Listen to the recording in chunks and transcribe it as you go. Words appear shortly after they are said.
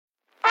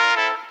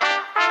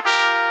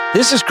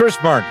This is Chris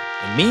Martin,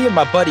 and me and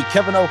my buddy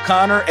Kevin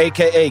O'Connor,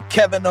 a.k.a.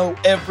 Kevin O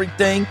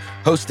Everything,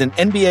 host an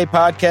NBA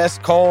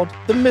podcast called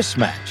The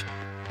Mismatch.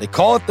 They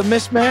call it The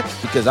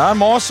Mismatch because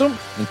I'm awesome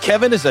and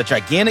Kevin is a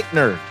gigantic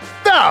nerd.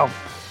 No,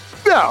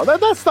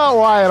 that's not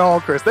why at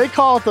all, Chris. They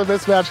call it The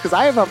Mismatch because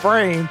I have a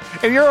brain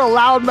and you're a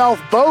loudmouth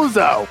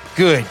bozo.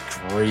 Good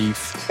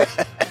grief.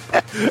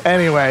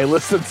 Anyway,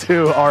 listen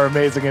to our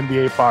amazing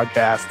NBA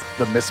podcast,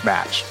 The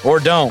Mismatch. Or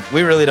don't.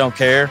 We really don't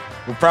care.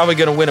 We're probably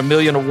going to win 1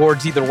 million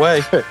awards either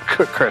way.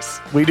 Chris,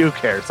 we do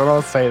care, so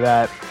don't say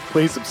that.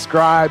 Please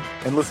subscribe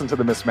and listen to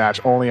The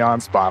Mismatch only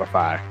on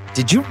Spotify.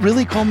 Did you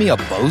really call me a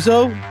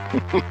bozo?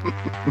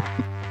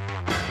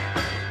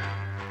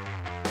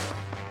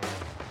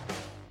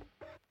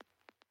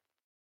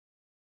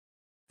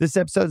 This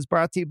episode is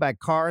brought to you by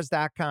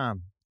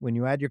Cars.com. When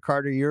you add your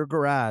car to your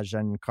garage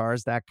on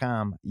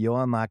Cars.com,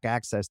 you'll unlock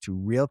access to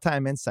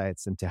real-time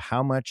insights into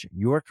how much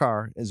your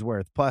car is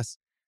worth. Plus,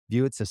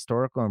 view its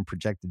historical and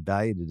projected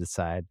value to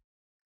decide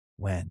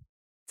when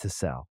to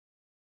sell.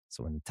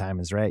 So when the time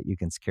is right, you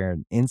can secure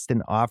an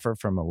instant offer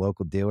from a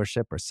local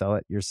dealership or sell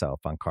it yourself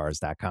on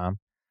Cars.com.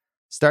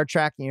 Start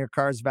tracking your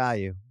car's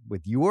value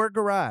with your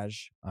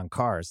garage on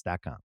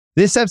Cars.com.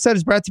 This episode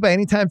is brought to you by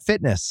Anytime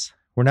Fitness.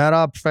 We're not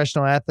all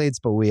professional athletes,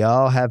 but we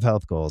all have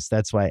health goals.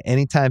 That's why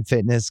Anytime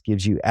Fitness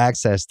gives you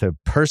access to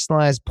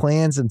personalized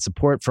plans and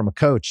support from a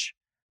coach.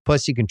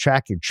 Plus, you can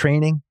track your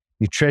training,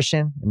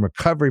 nutrition, and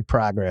recovery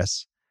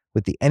progress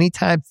with the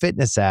Anytime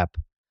Fitness app,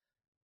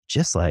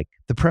 just like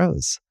the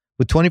pros.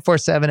 With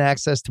 24/7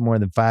 access to more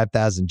than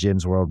 5,000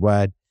 gyms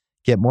worldwide,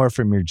 get more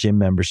from your gym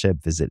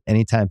membership. Visit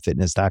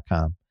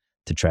anytimefitness.com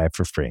to try it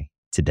for free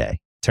today.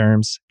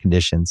 Terms,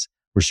 conditions,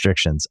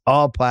 restrictions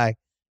all apply.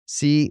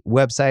 See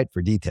website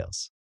for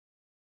details.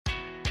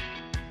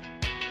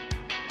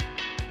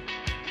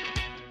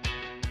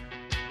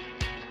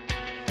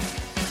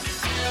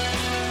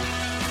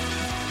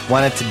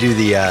 Wanted to do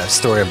the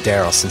story of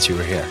Daryl since you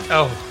were here.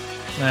 Oh,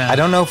 man. I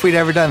don't know if we'd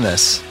ever done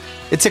this.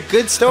 It's a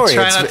good story.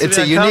 It's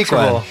a unique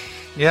one.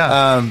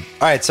 Yeah. All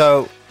right,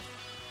 so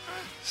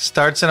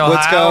starts in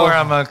let's Ohio, go. where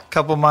I'm a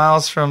couple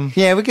miles from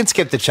yeah, we can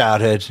skip the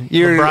childhood.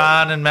 You're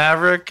LeBron and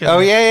Maverick. And, Oh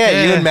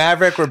yeah. You and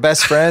Maverick were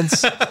best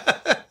friends.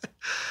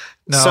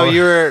 No. So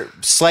you were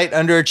slight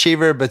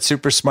underachiever, but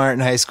super smart in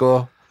high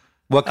school.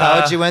 What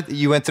college you went?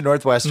 You went to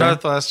Northwestern.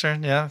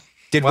 Northwestern, yeah.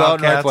 Did well at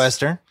Wildcats.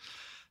 Northwestern.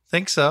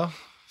 Think so.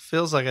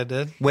 Feels like I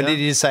did. When Yeah. did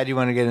you decide you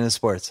want to get into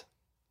sports?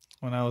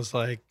 When I was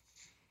like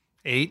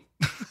 8.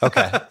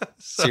 Okay,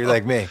 so you're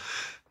like me.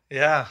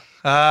 Yeah.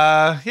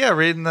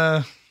 Reading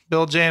the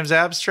Bill James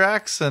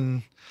abstracts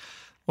and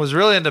was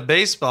really into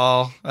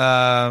baseball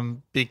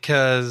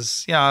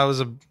because, I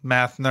was a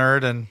math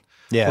nerd and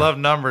loved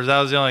numbers. That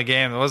was the only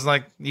game. It wasn't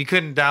like you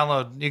couldn't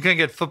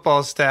get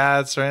football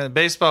stats or anything.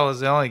 Baseball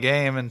was the only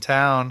game in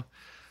town.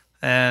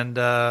 And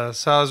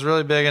so I was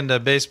really big into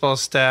baseball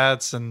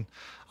stats and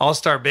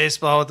all-star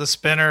baseball with the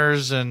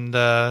spinners and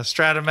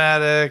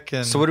Stratomatic.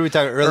 And So what are we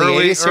talking,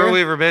 early 80s here? Earl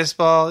Weaver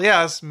baseball.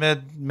 Yeah, it's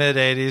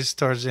mid-80s,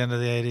 towards the end of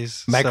the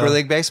 80s. Micro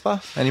league baseball?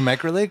 Any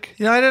micro league?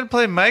 I didn't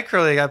play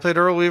micro league. I played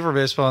Earl Weaver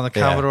baseball in the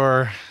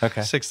Commodore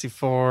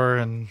 64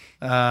 and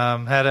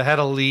had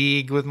a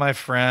league with my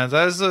friends.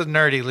 That was a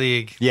nerdy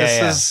league.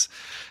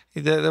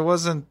 There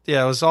wasn't,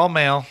 it was all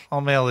male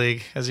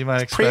league, as you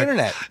might expect.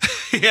 Pre-internet.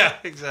 Yeah,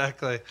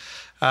 exactly.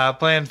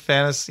 Playing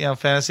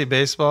fantasy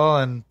baseball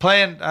and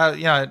playing,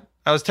 I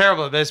was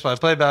terrible at baseball. I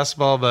played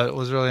basketball, but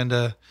was really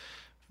into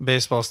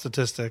baseball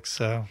statistics.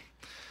 So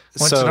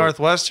went to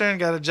Northwestern,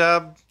 got a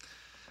job,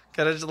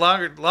 got a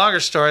longer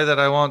story that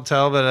I won't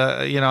tell, but,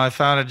 I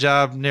found a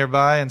job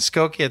nearby in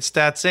Skokie at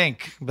Stats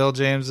Inc., Bill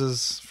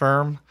James's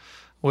firm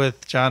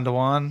with John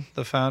DeWan,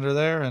 the founder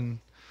there. And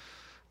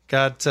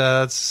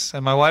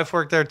and my wife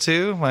worked there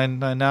too, my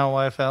now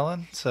wife,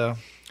 Ellen.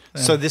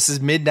 So this is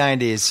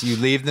mid-90s. You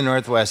leave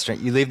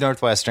Northwestern. You get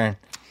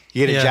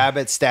a job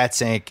at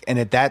Stats Inc. And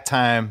at that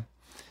time,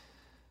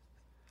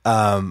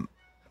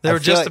 they were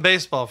just a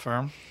baseball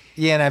firm.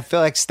 Yeah, and I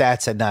feel like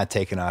Stats had not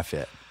taken off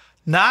yet.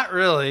 Not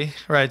really,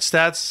 right?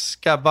 Stats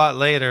got bought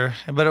later,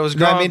 but it was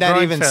growing.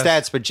 Not even fast.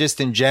 Stats, but just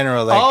in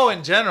general.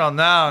 In general,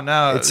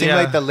 no. It seemed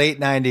like the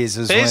late '90s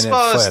was baseball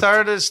when it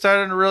flipped.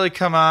 started to really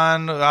come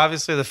on.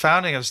 Obviously, the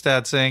founding of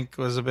Stats Inc.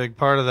 was a big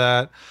part of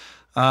that,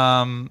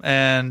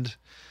 and.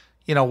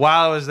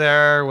 While I was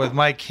there with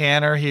Mike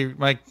Canner,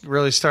 Mike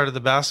really started the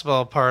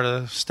basketball part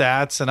of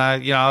Stats, and I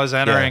was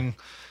entering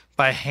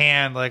by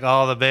hand like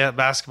all the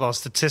basketball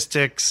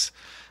statistics,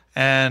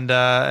 and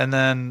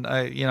then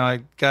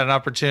I got an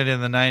opportunity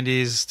in the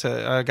 '90s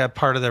I got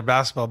part of their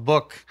basketball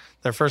book,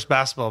 their first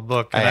basketball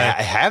book. And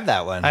I have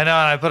that one. I know,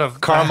 and I put a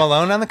Karl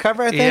Malone on the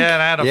cover, I think. Yeah,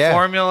 and I had a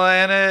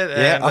formula in it.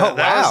 And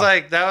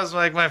that was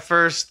like my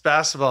first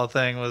basketball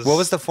thing. What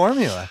was the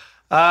formula?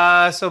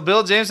 So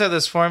Bill James had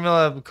this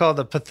formula called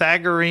the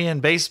Pythagorean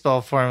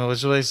baseball formula,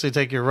 which will basically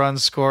take your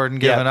runs scored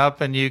and given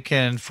up, and you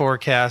can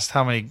forecast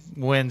how many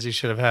wins you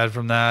should have had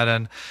from that.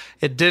 And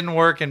it didn't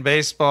work in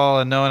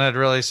baseball, and no one had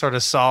really sort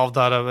of solved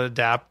how to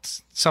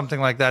adapt something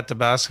like that to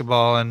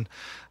basketball. And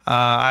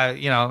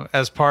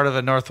as part of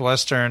a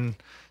Northwestern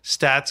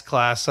stats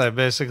class, I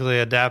basically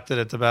adapted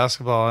it to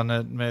basketball, and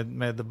it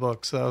made the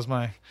book. So that was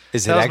my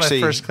my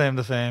first claim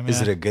to fame.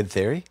 Is it a good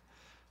theory?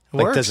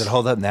 Works. Does it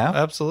hold up now?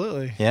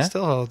 Absolutely. Yeah, it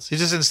still holds. You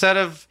just instead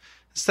of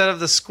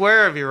the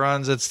square of your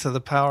runs, it's to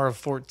the power of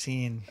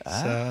 14. So,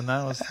 and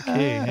that was the key.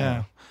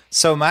 Yeah.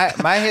 So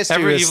my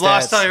history you've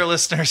lost all your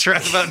listeners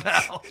right about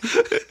now.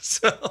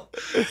 So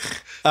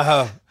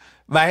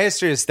my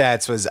history of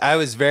stats was I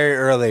was very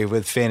early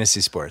with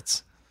fantasy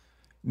sports.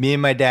 Me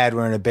and my dad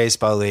were in a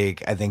baseball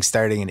league, I think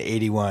starting in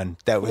 81.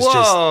 That was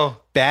just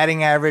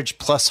batting average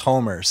plus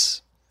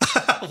homers.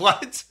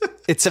 What?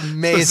 It's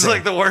amazing. This is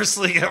like the worst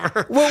league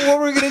ever. What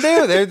were we going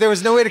to do? There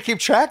was no way to keep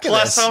track of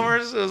plus this.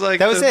 Homers? It was like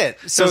that was it.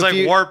 So it was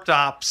like warped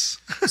ops.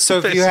 So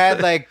if you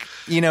had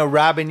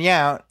Robin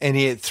Yount and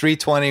he hit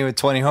 320 with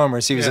 20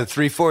 homers, he was at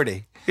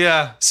 340.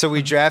 Yeah. So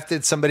we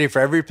drafted somebody for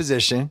every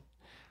position,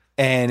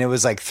 and it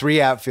was like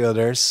 3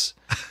 outfielders.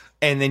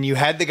 And then you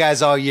had the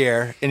guys all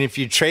year, and if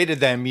you traded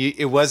them,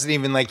 it wasn't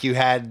even like you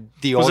had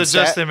the old. Was it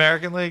just the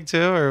American League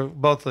too, or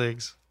both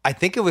leagues? I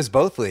think it was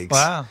both leagues.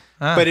 Wow.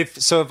 But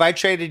if I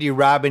traded you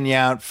Robin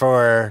Yount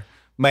for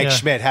Mike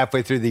Schmidt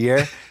halfway through the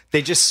year,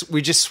 we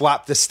just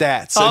swapped the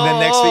stats. And then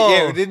next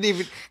week, we didn't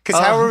even, because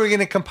how were we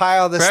going to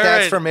compile the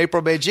stats from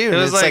April, May, June?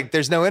 It's like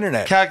there's no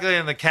internet.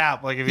 Calculating the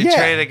cap. Like if you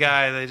trade a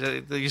guy,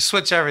 you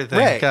switch everything.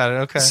 Right. Got it.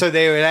 Okay. So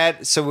they would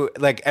add,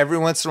 every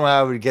once in a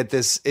while I would get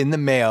this in the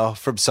mail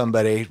from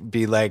somebody,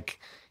 be like,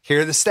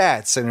 here are the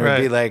stats. And it would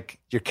be like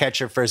your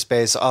catcher, first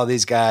base, all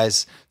these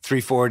guys,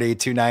 340,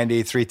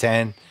 290,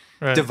 310.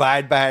 Right.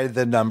 Divide by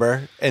the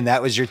number, and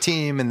that was your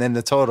team, and then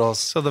the totals.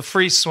 So the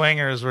free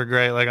swingers were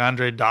great, like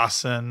Andre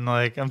Dawson.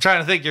 Like I'm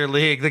trying to think your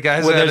league, the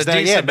guys that had a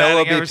decent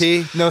no batting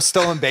OBP, no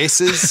stolen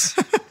bases.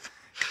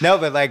 No,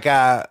 but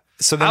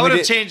so then I would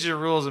have changed your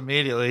rules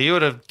immediately. You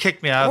would have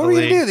kicked me out of the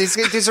league. What were you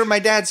do? These are my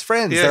dad's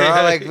friends.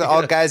 They're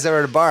all guys that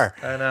were at a bar.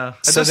 I know.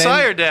 So I just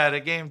saw your dad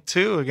at game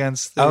 2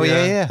 against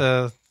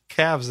the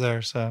Cavs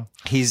there. So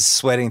he's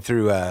sweating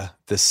through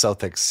the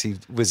Celtics. He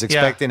was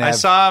expecting. I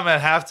saw him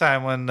at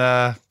halftime when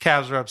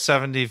Cavs were up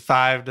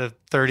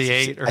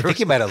 75-38. I think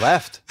he might have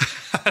left.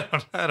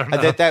 I don't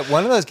know. That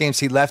one of those games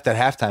he left at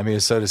halftime. He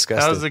was so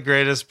disgusted. That was the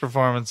greatest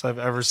performance I've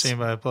ever seen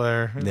by a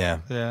player.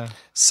 Yeah.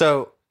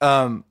 So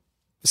then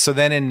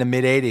in the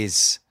mid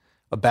 '80s,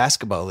 a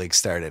basketball league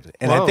started,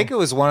 and I think it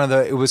was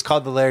it was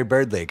called the Larry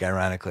Bird League.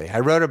 Ironically,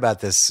 I wrote about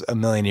this a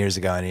million years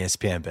ago on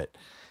ESPN. But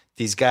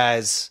these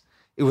guys.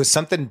 It was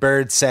something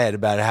Bird said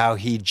about how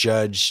he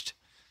judged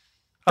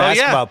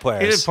basketball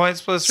players. He did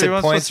points plus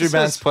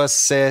rebounds, plus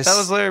assists. That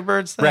was Larry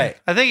Bird's thing. Right.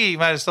 I think he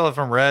might have stole it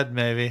from Red,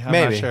 maybe. I'm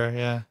not sure,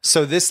 yeah.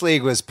 So this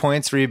league was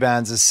points,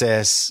 rebounds,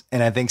 assists,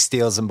 and I think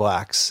steals and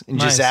blocks. And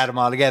just add them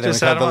all together. And we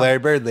called the Larry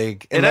Bird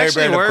League. And Larry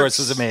Bird, of course,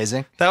 was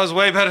amazing. That was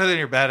way better than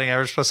your batting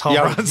average plus home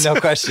runs. No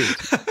question.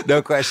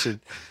 No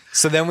question.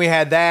 So then we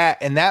had that,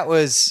 and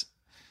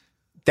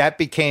that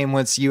became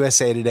once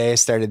USA Today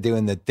started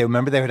doing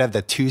remember they would have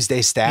the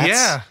Tuesday stats?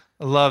 Yeah.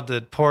 I loved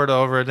it. Poured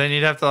over it. Then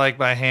you'd have to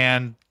by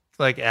hand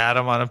add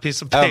them on a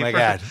piece of paper. Oh my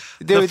God.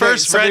 The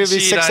first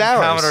spreadsheet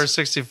on Commodore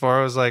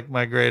 64 was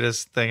my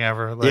greatest thing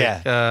ever.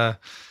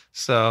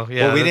 So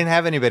yeah. Well, we didn't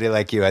have anybody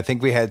like you. I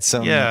think we had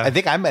some. Yeah. I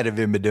think I might have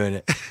even been doing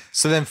it.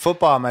 So then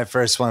football, my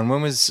first one.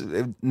 When was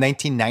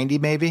 1990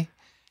 maybe?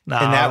 No.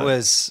 And that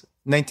was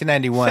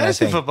 1991.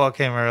 Fantasy I think football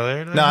came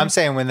earlier. No, I'm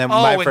saying when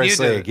my first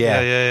league.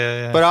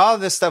 Yeah. But all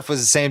of this stuff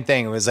was the same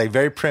thing. It was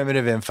very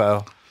primitive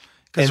info.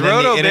 Because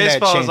Roto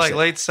baseball was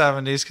late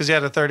 70s because you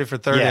had a 30 for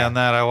 30 on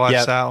that. I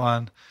watched that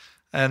one.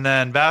 And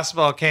then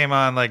basketball came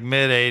on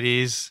mid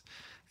 80s.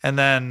 And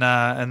then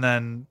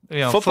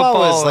football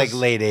was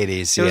late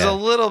 80s. It was a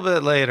little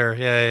bit later.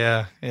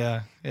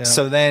 Yeah.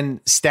 So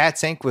then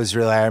Stats Inc. was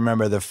really, I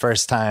remember the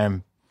first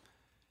time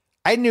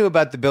I knew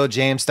about the Bill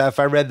James stuff.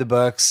 I read the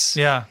books.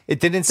 Yeah. It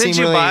didn't seem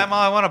really... Did you buy them all?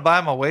 I want to buy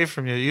them away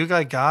from you. You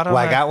got them? Well,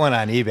 I got one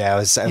on eBay. I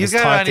was You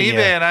got it on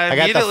eBay, and I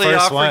immediately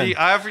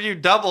offered you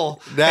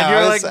double. No, and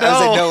you're like, no. I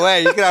was like, no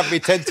way. You can offer me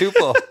 10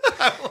 tuple.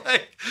 I'm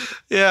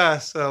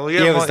like, so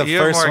you have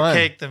more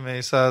cake than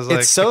me. So I was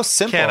it's so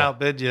simple. Can't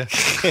outbid you.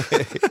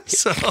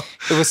 So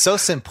it was so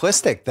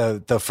simplistic,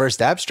 the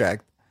first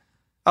abstract.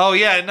 Oh,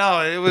 yeah. No,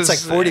 it was...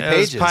 It's 40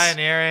 pages. It was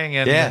pioneering.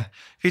 And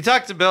if you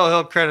talk to Bill,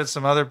 he'll credit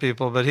some other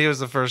people, but he was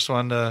the first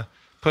one to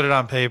put it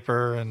on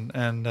paper.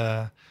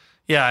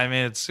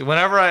 It's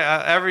whenever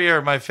every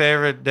year, my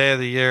favorite day of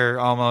the year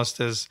almost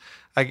is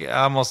I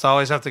almost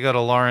always have to go to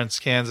Lawrence,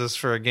 Kansas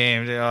for a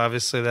game.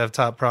 Obviously they have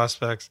top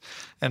prospects,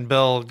 and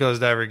Bill goes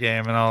to every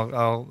game, and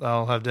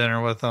I'll have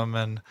dinner with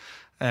him.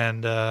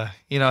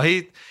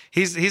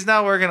 He's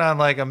now working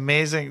on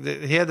amazing.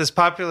 He had this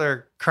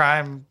popular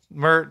crime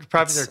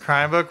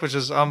book, which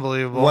is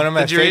unbelievable. One of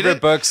my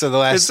favorite books of the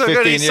last 15 years. It's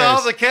so good. He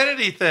solved the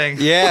Kennedy thing.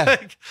 Yeah.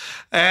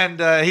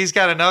 And he's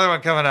got another one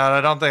coming out.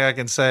 I don't think I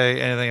can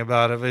say anything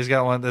about it, but he's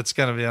got one that's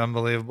going to be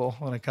unbelievable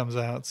when it comes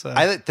out. So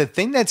the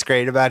thing that's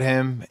great about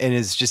him, and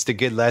is just a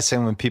good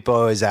lesson when people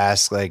always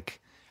ask,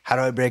 how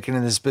do I break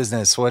into this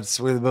business? What's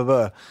blah, blah,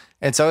 blah.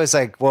 It's always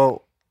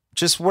well,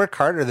 just work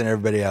harder than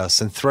everybody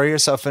else and throw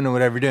yourself into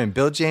whatever you're doing.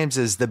 Bill James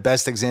is the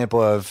best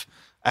example of,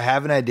 I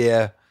have an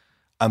idea,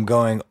 I'm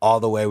going all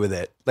the way with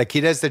it. Like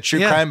he does the true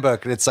crime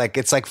book, and it's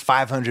like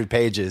 500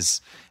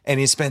 pages, and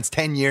he spends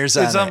 10 years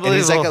on it, and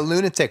he's like a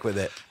lunatic with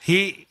it.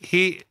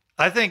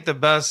 I think the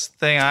best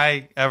thing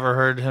I ever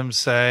heard him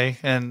say,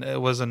 and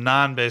it was a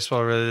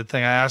non-baseball related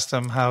thing, I asked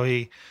him how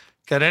he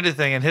got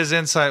anything, and his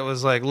insight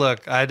was like,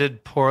 look, I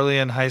did poorly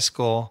in high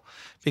school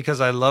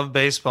because I love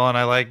baseball and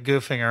I like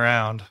goofing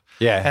around.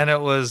 Yeah. And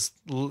it was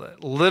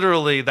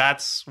literally,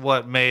 that's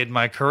what made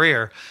my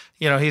career.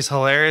 You know, he's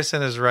hilarious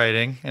in his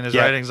writing, and his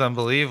writing's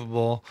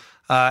unbelievable.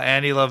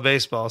 And he loved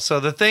baseball. So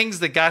the things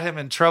that got him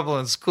in trouble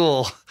in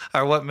school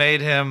are what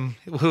made him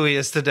who he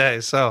is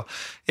today. So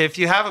if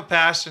you have a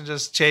passion,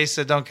 just chase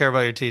it. Don't care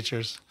about your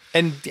teachers.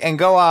 And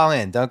go all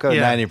in. Don't go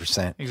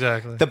 90%.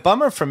 Exactly. The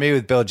bummer for me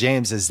with Bill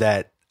James is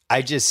that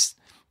I just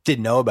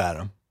didn't know about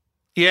him.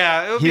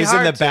 Yeah, it would he be was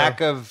hard in the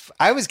back of.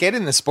 I was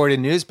getting the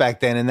sporting news back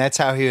then, and that's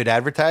how he would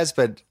advertise.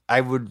 But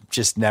I would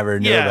just never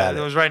know about it.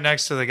 It was right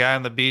next to the guy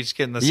on the beach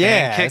getting the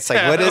sand kicked it's like,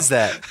 out. what is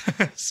that?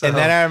 So, and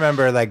then I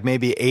remember like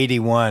maybe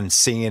 81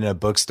 seeing in a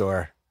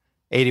bookstore,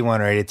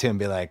 81 or 82, and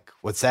be like,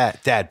 "What's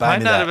that, Dad? Buy might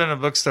me not that." have been a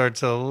bookstore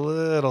till a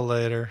little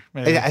later.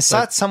 Maybe. I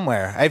saw it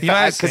somewhere.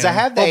 Because I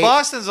have the. Well,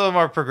 Boston's a little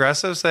more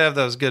progressive, so they have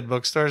those good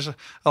bookstores.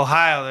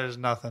 Ohio, there's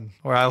nothing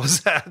where I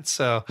was at.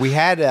 So we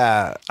had.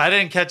 I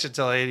didn't catch it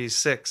till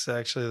 '86.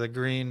 Actually, the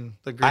green.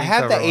 I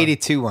had the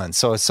 '82 one,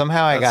 so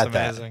somehow I got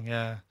that. Amazing,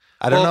 yeah.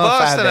 I don't know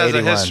Boston if I have the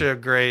has 81. a history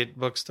of great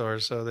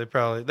bookstores, so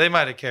they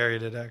might have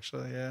carried it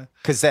actually, yeah.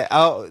 Because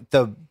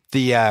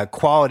the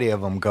quality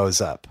of them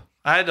goes up.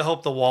 I had to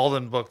hope the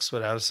Walden books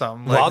would have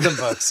something. Walden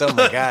books, oh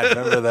my God,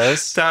 remember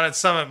those? Down at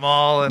Summit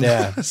Mall,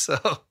 and so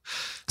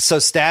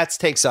Stats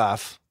takes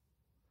off.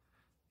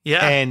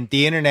 Yeah, and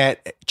the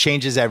internet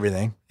changes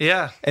everything.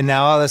 Yeah, and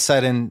now all of a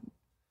sudden,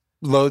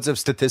 loads of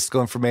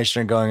statistical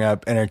information are going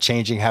up and are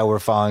changing how we're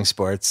following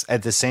sports.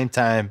 At the same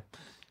time,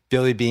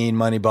 Billy Bean,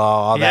 Moneyball,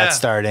 all that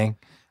starting.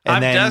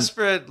 And I'm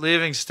desperate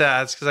leaving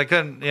Stats because I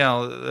couldn't, it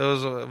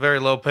was a very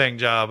low paying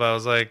job. I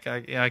was like,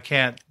 I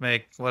can't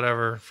make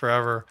whatever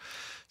forever.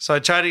 So I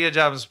tried to get a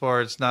job in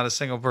sports. Not a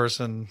single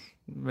person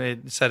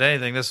said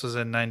anything. This was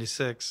in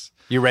 '96.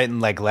 You're writing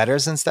like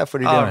letters and stuff?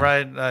 What are you doing?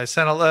 Right. I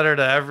sent a letter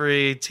to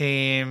every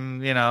team,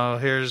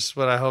 here's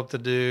what I hope to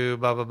do,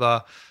 blah, blah,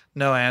 blah.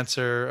 No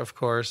answer, of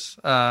course,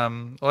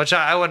 which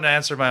I wouldn't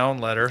answer my own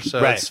letter,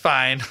 so it's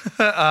fine.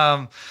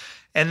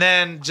 And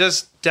then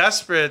just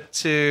desperate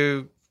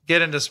to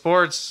get into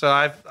sports. So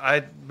I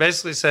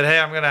basically said, hey,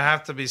 I'm going to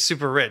have to be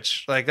super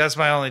rich. Like, that's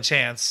my only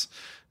chance,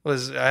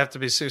 was I have to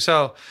be super.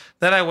 So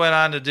then I went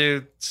on to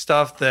do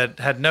stuff that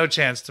had no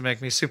chance to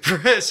make me super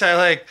rich.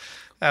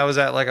 I was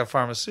at like a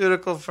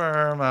pharmaceutical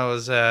firm. I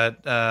was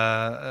at,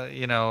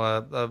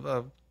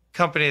 a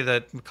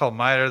company called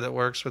MITRE that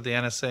works with the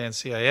NSA and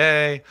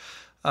CIA.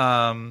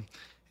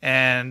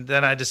 And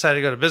then I decided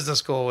to go to business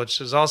school,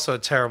 which is also a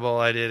terrible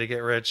idea to get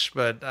rich.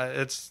 But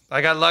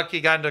I got lucky,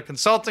 got into a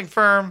consulting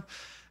firm,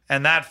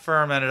 and that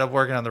firm ended up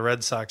working on the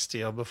Red Sox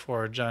deal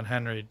before John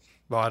Henry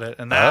bought it.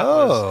 And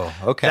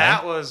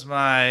that was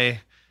my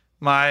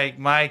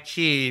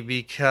key,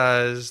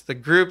 because the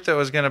group that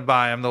was going to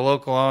buy them, the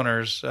local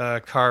owners,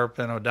 Karp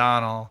and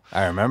O'Donnell,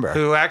 I remember,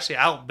 who actually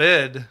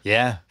outbid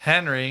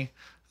Henry.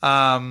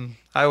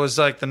 I was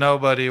like the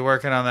nobody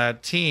working on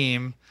that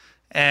team.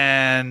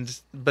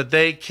 But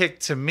they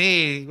kicked to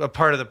me a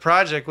part of the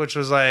project, which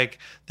was like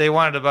they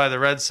wanted to buy the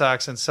Red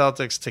Sox and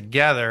Celtics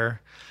together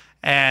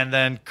and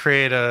then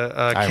create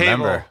a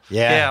cable. Remember.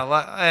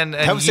 And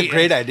that was a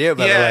great idea,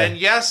 by the way. And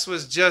Yes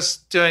was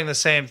just doing the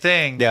same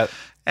thing. Yep.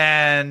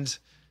 And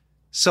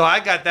so I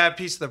got that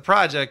piece of the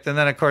project, and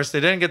then of course they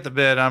didn't get the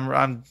bid.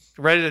 I'm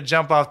ready to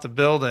jump off the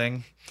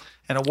building,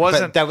 and it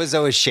wasn't. But that was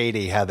always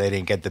shady how they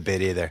didn't get the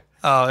bid either.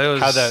 Oh, it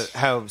was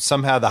how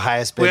somehow the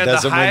highest bid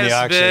doesn't win the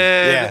auction.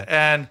 Bid,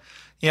 and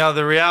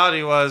the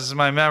reality was,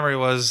 my memory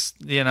was,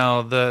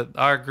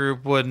 our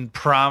group wouldn't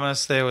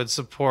promise they would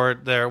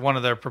support one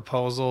of their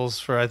proposals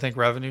for, I think,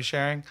 revenue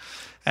sharing.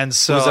 And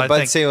so it was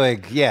Bud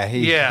Selig. He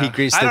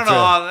greased it. I don't know.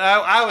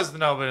 I was the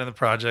nobody in the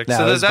project,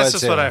 so that's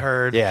just what I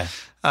heard. Yeah.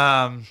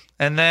 And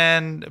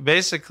then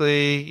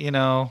basically,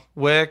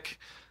 Wick,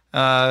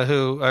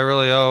 who I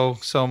really owe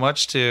so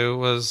much to,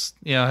 was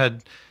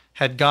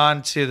had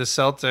gone to the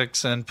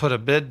Celtics and put a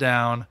bid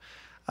down,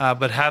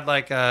 but had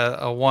like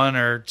a 1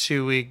 or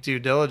 2 week due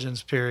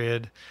diligence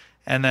period.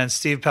 And then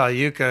Steve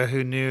Pagliuca,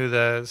 who knew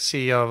the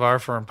CEO of our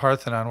firm,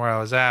 Parthenon, where I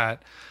was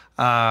at,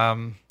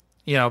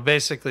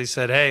 basically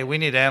said, hey, we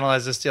need to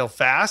analyze this deal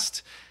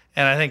fast.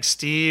 And I think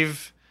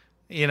Steve,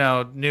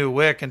 knew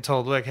Wick and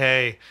told Wick,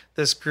 hey,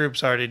 this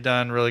group's already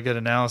done really good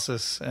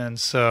analysis. And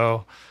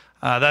so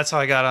that's how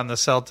I got on the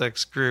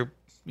Celtics group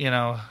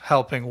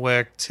helping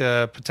Wick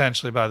to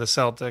potentially buy the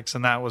Celtics,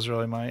 and that was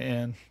really my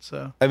in.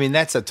 So I mean,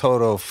 that's a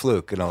total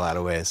fluke in a lot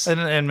of ways.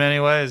 In many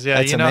ways, yeah.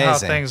 That's amazing. How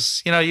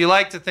things, you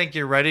like to think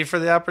you're ready for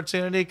the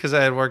opportunity because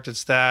I had worked at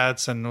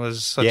Stats and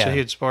was such a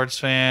huge sports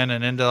fan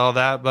and into all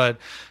that. But,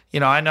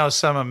 I know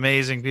some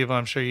amazing people,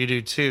 I'm sure you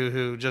do too,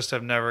 who just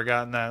have never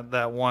gotten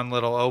that one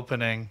little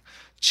opening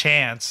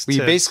chance. Well,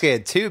 you basically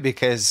had two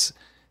because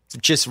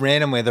just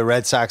randomly the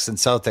Red Sox and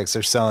Celtics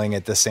are selling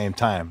at the same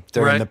time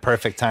during the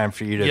perfect time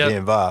for you to be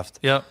involved.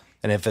 Yep.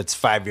 And if it's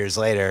 5 years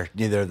later,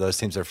 neither of those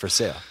teams are for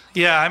sale.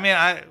 Yeah, I mean,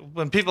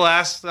 when people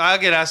ask, I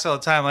get asked all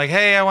the time, like,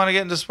 "Hey, I want to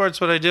get into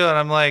sports. What do I do?" And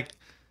I'm like,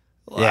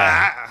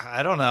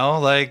 I don't know.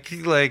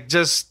 Like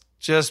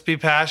just be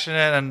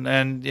passionate,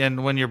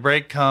 and when your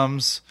break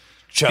comes,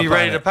 be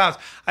ready to pounce.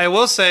 I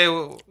will say,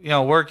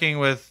 working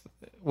with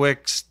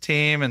Wick's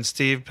team and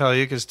Steve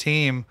Pagliuca's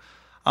team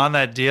on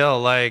that deal,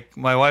 like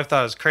my wife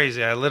thought it was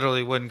crazy. I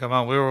literally wouldn't come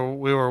home.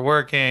 We were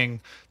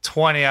working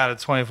 20 out of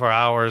 24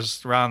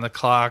 hours around the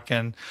clock,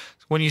 and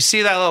when you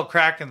see that little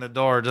crack in the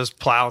door, just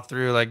plow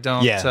through. Like,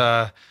 don't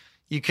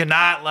you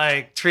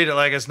cannot treat it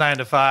like it's 9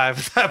 to 5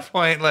 at that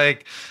point.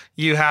 Like,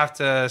 you have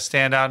to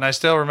stand out. And I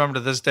still remember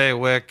to this day,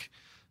 Wick,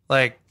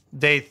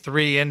 day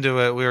 3 into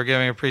it, we were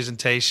giving a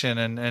presentation,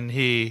 and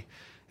he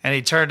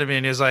turned to me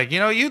and he was like,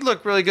 "You'd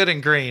look really good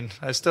in green."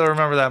 I still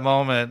remember that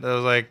moment. It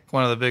was like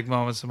one of the big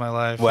moments of my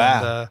life.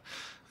 Wow.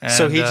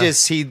 So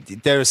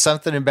there was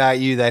something about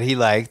you that he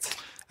liked,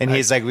 and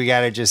he's like, "We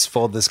got to just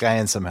fold this guy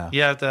in somehow."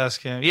 You have to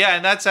ask him. Yeah,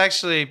 and that's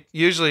actually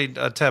usually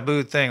a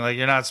taboo thing. Like,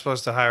 you're not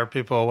supposed to hire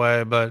people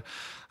away, but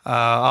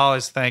I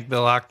always thank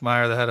Bill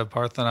Achmeyer, the head of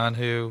Parthenon,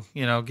 who,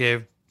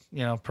 gave,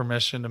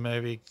 permission to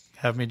maybe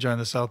have me join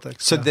the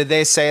Celtics. So did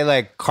they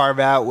say, carve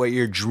out what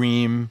your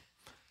dream...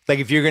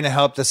 if you're going to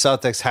help the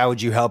Celtics, how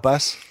would you help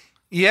us?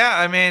 Yeah,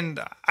 I mean,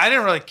 I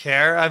didn't really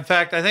care. In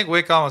fact, I think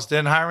Wick almost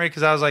didn't hire me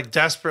because I was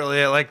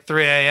desperately at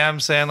 3 a.m.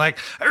 saying I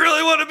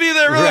really want to be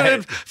there. Really. Right.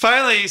 And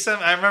finally,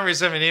 I remember he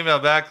sent me an email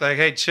back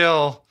 "Hey,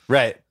 chill.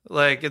 Right.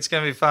 It's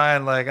going to be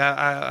fine."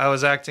 I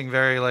was acting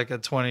very like a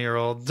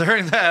 20-year-old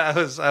during that.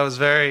 I was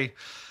very,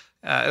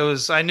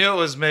 I knew it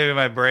was maybe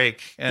my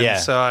break. And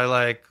so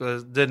I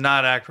did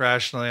not act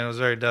rationally and was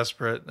very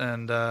desperate.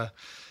 And,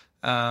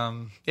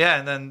 and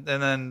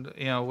then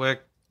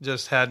Wick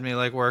just had me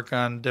work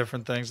on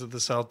different things at the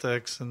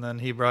Celtics, and then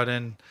he brought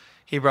in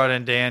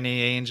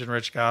Danny Ainge and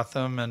Rich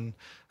Gotham, and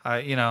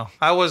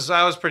I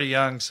was pretty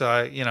young,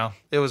 so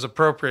it was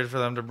appropriate for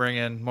them to bring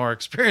in more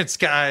experienced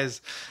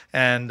guys,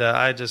 and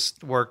I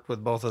just worked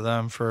with both of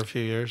them for a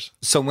few years.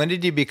 So when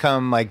did you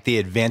become the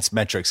advanced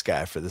metrics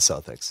guy for the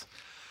Celtics?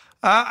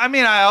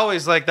 I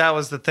always that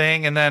was the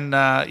thing. And then,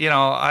 I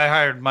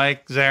hired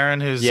Mike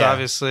Zarin, who's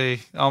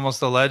obviously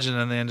almost a legend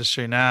in the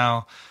industry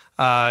now.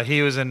 I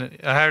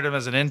hired him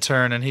as an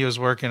intern, and he was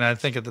working, I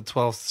think, at the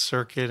 12th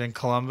Circuit in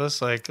Columbus,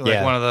 one of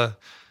the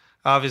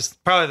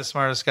probably the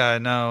smartest guy I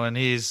know. And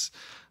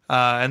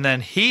and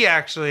then he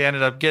actually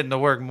ended up getting to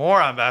work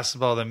more on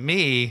basketball than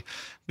me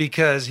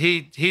because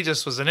he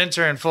just was an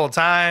intern full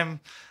time.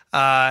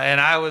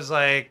 And I was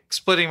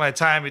splitting my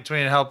time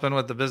between helping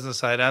with the business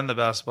side and the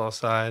basketball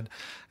side.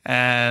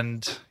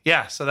 And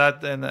so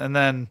that, and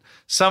then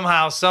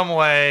somehow, some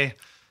way,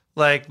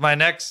 my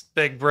next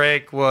big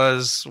break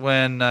was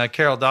when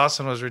Carol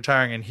Dawson was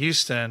retiring in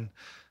Houston.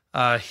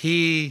 Our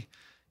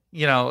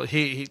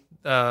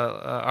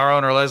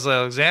owner, Leslie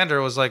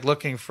Alexander, was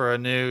looking for a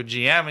new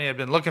GM, and he had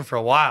been looking for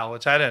a while,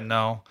 which I didn't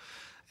know.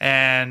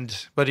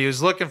 But he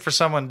was looking for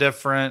someone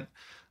different.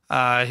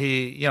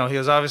 He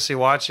was obviously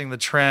watching the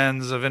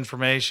trends of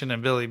information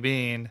and Billy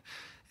Beane,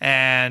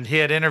 and he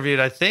had interviewed,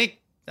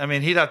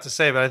 he'd have to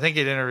say, but I think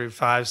he'd interviewed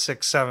 5,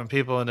 6, 7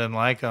 people and didn't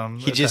like them.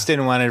 He just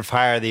didn't want to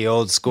fire the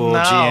old school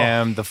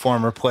GM, the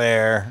former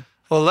player.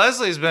 Well,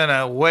 Leslie's been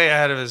way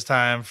ahead of his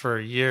time for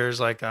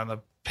years, on the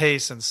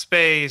pace and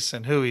space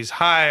and who he's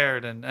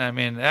hired and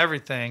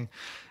everything.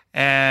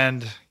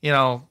 And,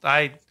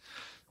 I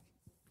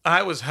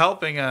was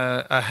helping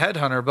a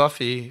headhunter,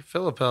 Buffy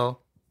Philippel,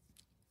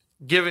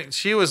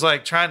 she was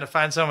trying to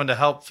find someone to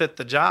help fit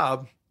the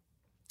job.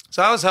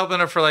 So I was helping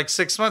her for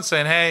 6 months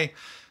saying, "Hey,"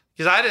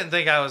 because I didn't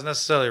think I was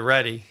necessarily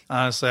ready.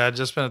 Honestly, I'd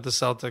just been at the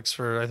Celtics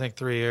for, I think,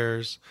 3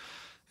 years.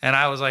 And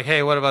I was like,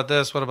 "Hey, what about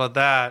this? What about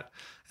that?"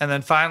 And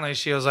then finally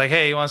she was like,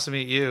 "Hey, he wants to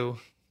meet you."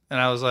 And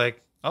I was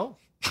like, "Oh,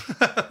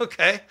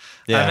 okay."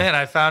 Yeah.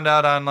 I found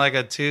out on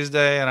a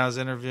Tuesday, and I was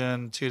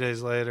interviewing 2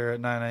 days later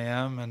at 9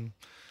 a.m.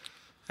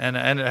 And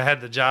I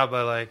had the job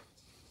by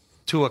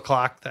 2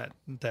 o'clock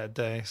that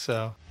day.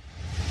 So.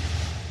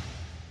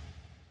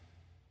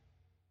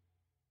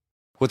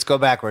 Let's go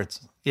backwards.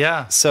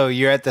 Yeah. So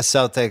you're at the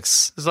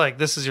Celtics. It's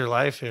this is your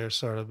life here,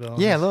 sort of, Bill.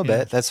 Yeah, a little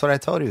bit. That's what I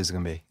told you it was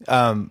going to be.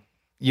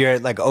 You're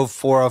at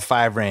 04,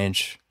 05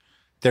 range.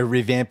 They're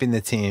revamping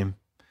the team.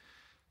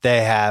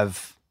 They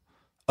have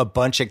a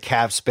bunch of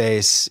cap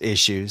space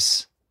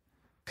issues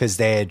because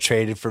they had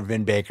traded for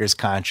Vin Baker's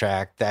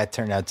contract. That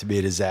turned out to be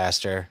a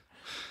disaster.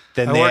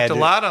 Then I worked a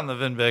lot on the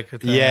Vin Baker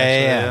thing.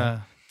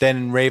 Yeah.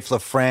 Then Rafe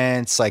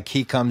LaFrance,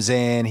 he comes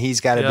in.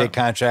 He's got a big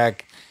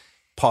contract.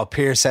 Paul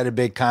Pierce had a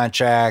big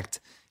contract,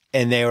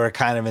 and they were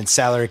kind of in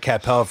salary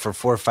cap hell for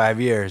 4 or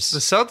 5 years. The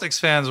Celtics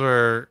fans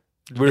were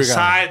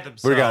beside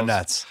themselves. We were going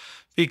nuts.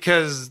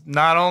 Because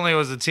not only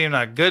was the team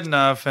not good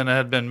enough, and it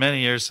had been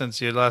many years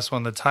since you had last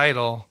won the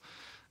title,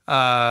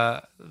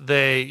 everyone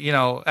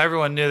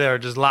knew they were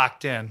just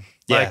locked in.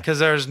 Because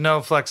there's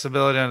no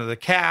flexibility under the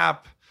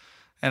cap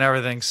and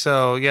everything.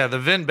 So, the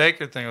Vin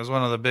Baker thing was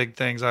one of the big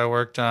things I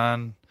worked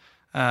on,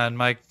 and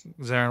Mike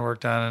Zarin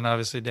worked on, and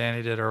obviously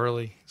Danny did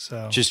early.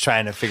 So just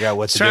trying to figure out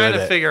what to do with it. Trying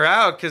to figure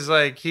out, because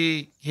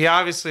he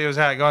obviously was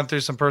going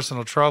through some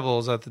personal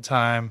troubles at the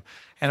time,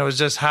 and it was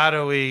just how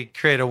do we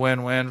create a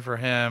win-win for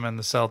him and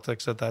the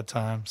Celtics at that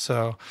time.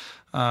 So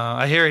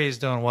I hear he's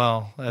doing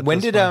well. When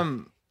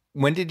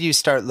did you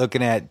start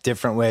looking at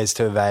different ways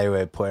to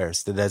evaluate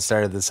players? Did that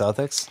start at the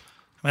Celtics?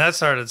 I mean, that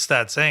started at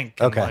Stats Inc.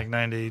 in like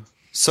 90.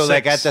 So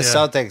like at the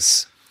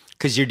Celtics,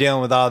 because you're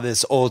dealing with all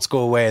this old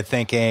school way of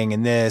thinking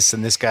and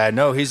this guy,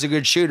 no, he's a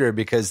good shooter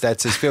because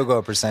that's his field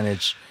goal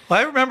percentage. Well,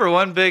 I remember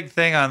one big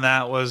thing on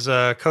that was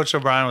Coach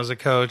O'Brien was a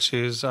coach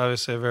who's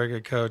obviously a very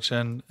good coach,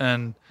 and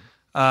he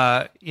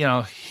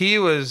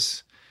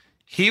was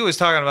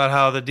talking about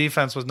how the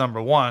defense was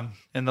number one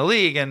in the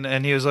league,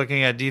 and he was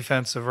looking at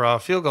defensive raw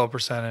field goal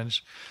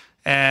percentage,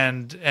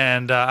 and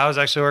I was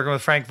actually working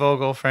with Frank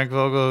Vogel,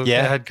 the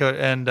head coach,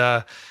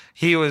 and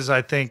he was,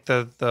 I think,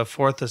 the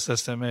fourth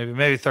assistant,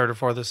 maybe third or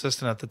fourth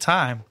assistant at the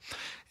time.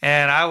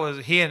 And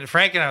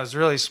Frank and I was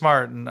really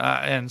smart,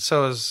 and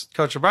so was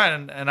Coach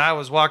O'Brien. And I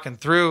was walking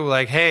through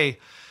like, hey,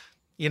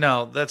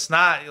 that's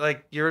not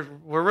like we're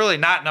really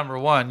not number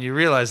one. You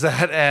realize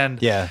that,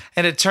 and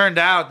it turned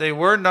out they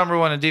were number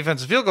one in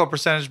defensive field goal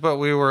percentage, but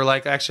we were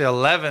like actually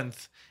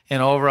 11th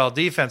in overall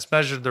defense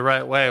measured the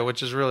right way,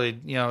 which is really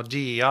DER.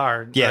 Yeah,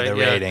 right? The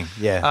rating.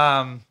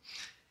 Yeah.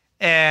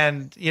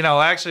 And,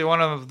 actually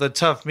one of the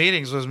tough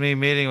meetings was me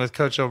meeting with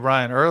Coach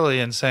O'Brien early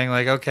and saying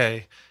like,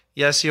 okay,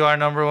 yes, you are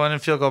number one in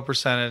field goal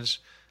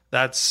percentage.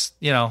 That's,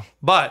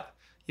 but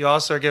you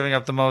also are giving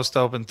up the most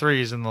open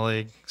threes in the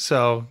league.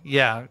 So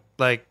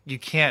like we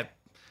can't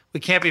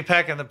be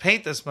packing the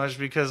paint this much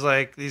because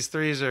like these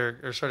threes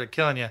are sort of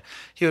killing you.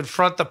 He would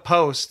front the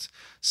post.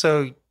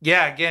 So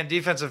again,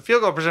 defensive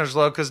field goal percentage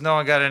low because no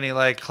one got any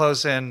like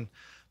close in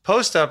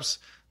post ups.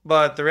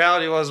 But the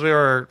reality was we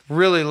were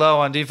really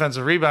low on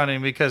defensive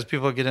rebounding because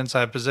people get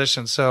inside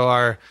position. So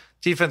our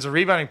defensive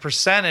rebounding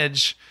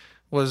percentage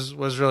was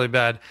really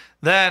bad.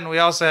 Then we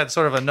also had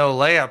sort of a no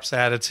layups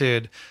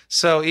attitude.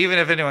 So even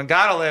if anyone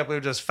got a layup, we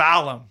would just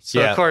foul them.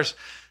 So of course,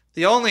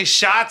 the only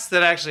shots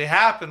that actually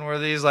happened were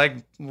these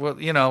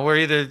were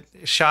either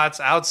shots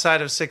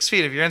outside of 6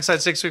 feet. If you're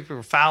inside 6 feet, we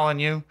were fouling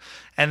you.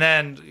 And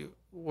then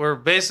we're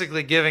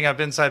basically giving up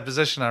inside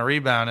position on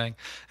rebounding.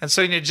 And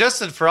so when you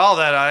adjusted for all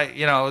that,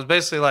 it was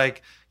basically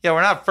like,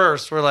 we're not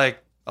first, we're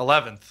like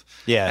 11th.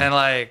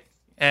 Yeah.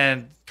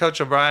 And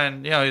Coach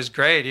O'Brien, he's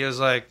great. He was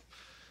like,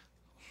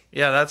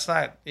 that's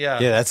not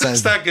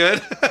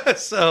good.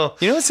 So,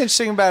 what's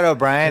interesting about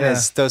O'Brien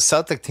is those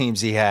Celtic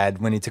teams he had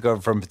when he took over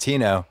from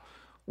Pitino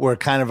were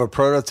kind of a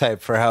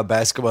prototype for how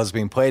basketball is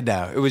being played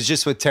now. It was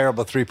just with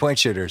terrible 3-point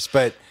shooters,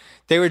 but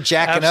they were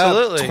jacking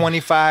up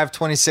 25,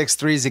 26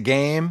 threes a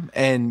game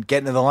and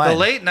getting to the line. The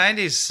late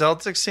 90s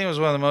Celtics team was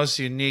one of the most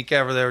unique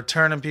ever. They were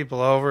turning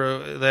people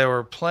over. They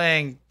were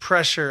playing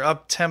pressure,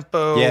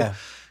 up-tempo. Yeah.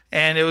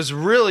 And it was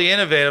really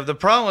innovative. The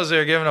problem was they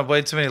were giving up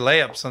way too many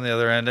layups on the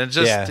other end. It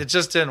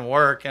just didn't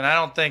work. And I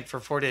don't think for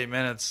 48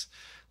 minutes,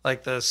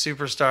 like the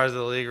superstars of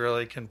the league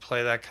really can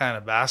play that kind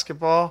of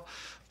basketball.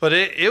 But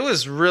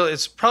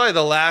it's probably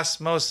the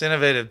last most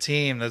innovative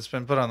team that's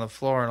been put on the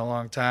floor in a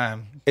long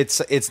time.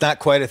 It's not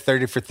quite a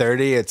 30 for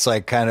 30. It's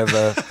like kind of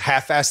a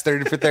half-assed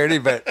 30 for 30.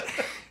 But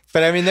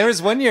I mean, there was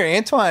one year,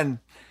 Antoine,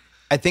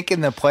 I think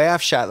in the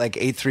playoff shot like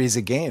 8 threes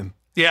a game.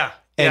 Yeah.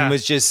 And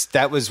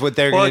that was what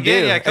they're going to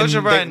do. Yeah, Coach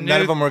O'Brien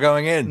none of them were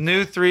going in.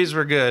 Knew threes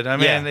were good. I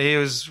mean, he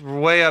was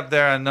way up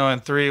there on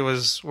knowing 3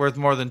 was worth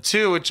more than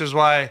 2, which is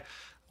why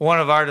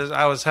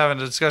I was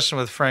having a discussion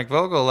with Frank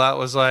Vogel a lot,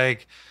 was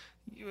like,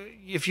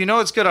 if you know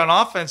it's good on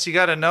offense, you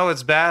got to know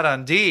it's bad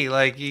on D.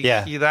 Like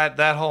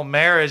that whole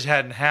marriage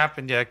hadn't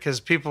happened yet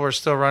because people were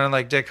still running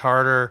like Dick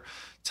Harder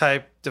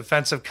type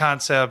defensive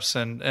concepts,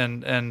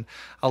 and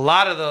a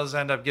lot of those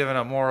end up giving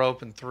up more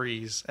open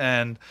threes.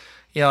 And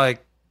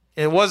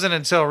it wasn't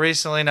until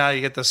recently now you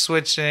get the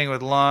switching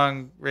with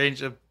long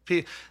range of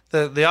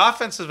the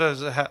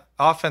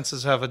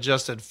offenses have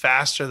adjusted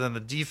faster than the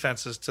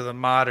defenses to the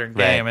modern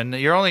game, and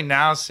you're only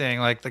now seeing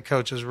like the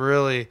coaches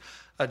really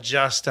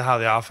adjust to how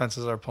the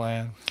offenses are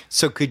playing.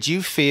 So could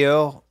you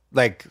feel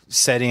like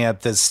setting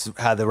up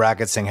how the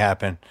Rockets thing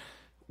happened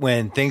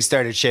when things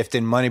started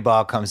shifting,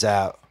 Moneyball comes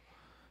out,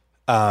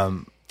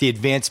 the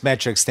advanced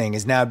metrics thing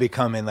is now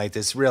becoming like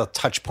this real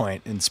touch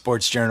point in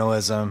sports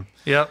journalism.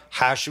 Yep.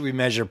 How should we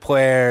measure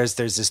players?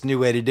 There's this new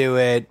way to do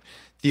it.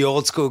 The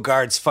old school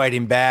guards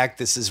fighting back.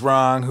 This is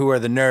wrong. Who are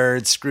the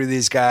nerds? Screw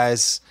these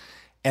guys.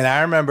 And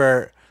I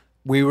remember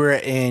we were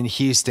in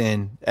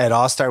Houston at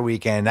All-Star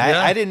Weekend.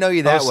 I didn't know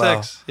you that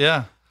well.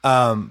 Yeah.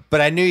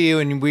 But I knew you,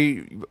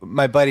 and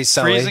my buddy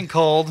Sully, freezing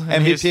cold,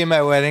 MVP of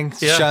my wedding,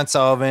 Sean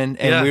Sullivan,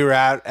 and we were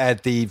out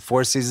at the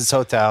Four Seasons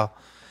Hotel,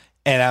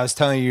 and I was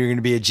telling you were going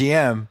to be a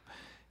GM,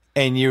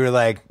 and you were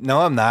like,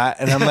 "No, I'm not,"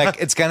 and I'm like,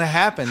 "It's going to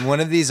happen. One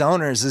of these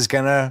owners is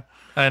going to."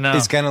 I know.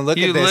 He's going to look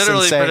at this and say... You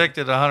literally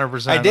predicted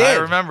 100%. I did. I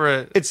remember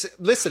it.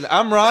 Listen,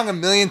 I'm wrong a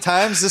million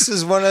times. This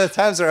is one of the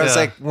times where I was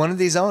like, one of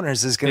these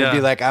owners is going to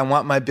be like, I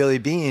want my Billy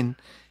Bean.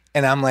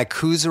 And I'm like,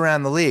 who's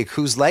around the league?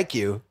 Who's like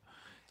you?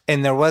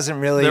 And there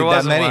wasn't really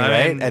that many,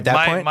 right? At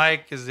that point?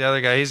 Mike is the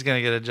other guy. He's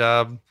going to get a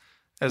job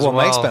as well.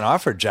 Mike's been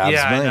offered jobs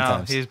a million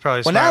times. He's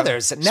probably Well, now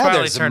there's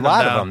a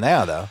lot of them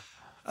now, though.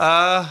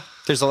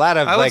 There's a lot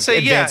of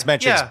advanced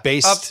metrics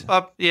based.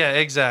 Up,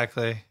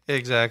 exactly.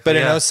 But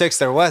in 06,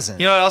 there wasn't.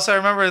 You know what else I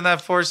remember in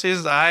that 4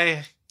 seasons?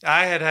 I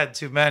had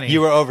too many.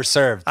 You were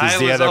overserved. I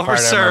was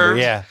overserved.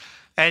 Yeah.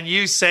 And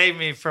you saved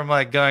me from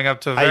going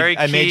up to a very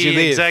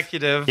key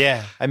executive.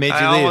 Yeah, I made you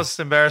leave. I almost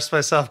embarrassed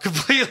myself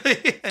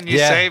completely, and you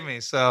saved me.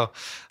 So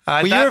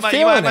you might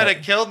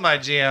have killed my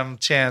GM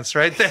chance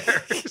right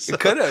there. So, you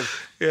could have.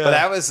 Yeah. But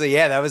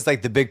that was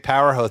like the big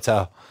power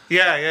hotel.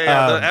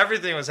 Yeah.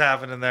 Everything was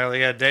happening there. Like,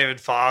 yeah, David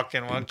Falk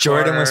in one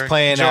Jordan corner. Was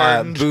playing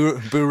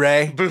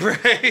Boo-Ray.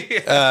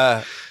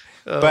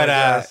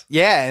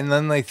 And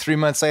then like 3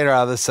 months later,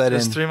 all of a sudden... It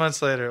was 3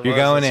 months later. You're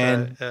going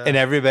in, and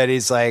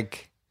everybody's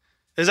like...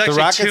 It was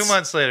actually 2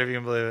 months later, if you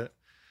can believe it.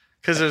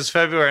 Because it was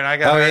February, and I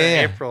got hired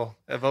in April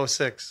of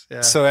 06.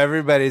 Yeah. So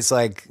everybody's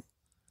like,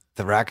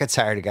 the Rockets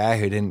hired a guy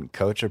who didn't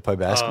coach or play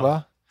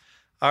basketball?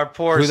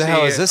 Who the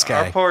hell is this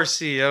guy? Our poor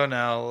CEO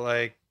now,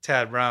 like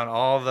Tad Brown,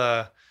 all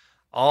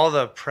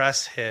the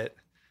press hit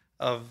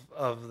of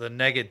the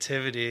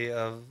negativity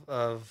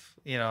of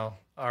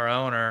our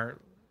owner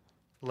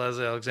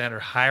Leslie Alexander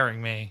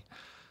hiring me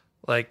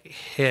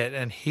hit,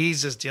 and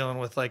he's just dealing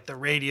with the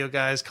radio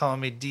guys calling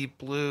me Deep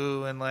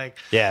Blue, and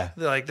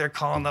they're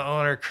calling the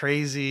owner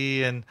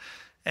crazy, and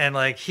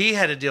he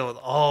had to deal with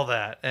all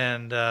that,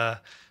 and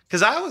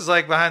because I was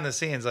behind the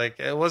scenes,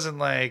 it wasn't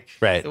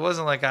it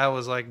wasn't like I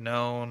was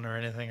known or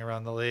anything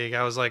around the league.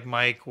 I was like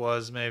Mike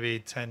was maybe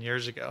 10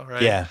 years ago,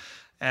 right? Yeah.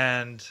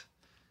 And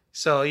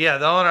so, the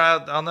owner,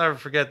 I'll never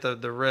forget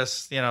the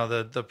risk,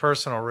 the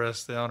personal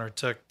risk the owner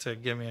took to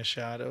give me a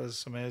shot. It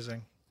was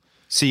amazing.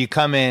 So you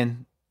come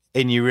in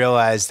and you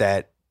realize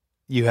that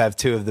you have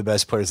two of the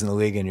best players in the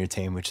league in your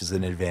team, which is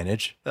an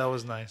advantage. That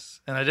was nice.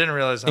 And I didn't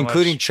realize how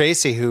including much.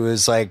 Tracy, who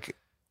was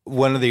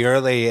one of the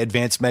early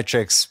advanced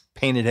metrics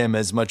painted him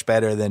as much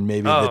better than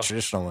maybe the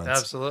traditional ones.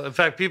 Absolutely. In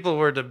fact, people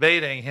were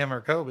debating him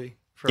or Kobe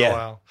for a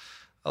while.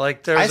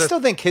 I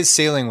still think his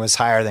ceiling was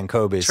higher than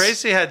Kobe's.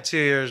 Tracy had 2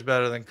 years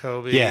better than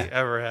Kobe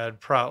ever had.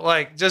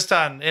 Just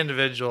on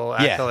individual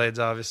accolades,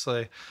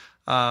 obviously.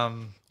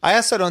 I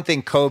also don't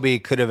think Kobe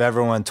could have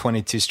ever won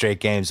 22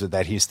 straight games with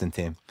that Houston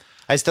team.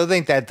 I still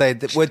think that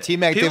what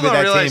T-Mac did with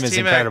that team is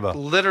T-Mac incredible.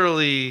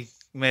 Literally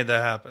made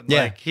that happen.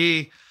 Yeah.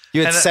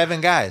 You had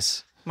 7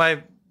 guys.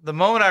 The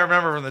moment I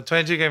remember from the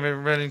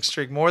 22-game winning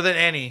streak more than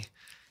any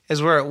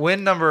is where at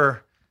win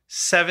number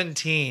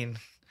 17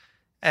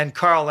 and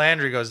Carl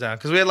Landry goes down,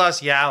 because we had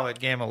lost Yao at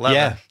game 11.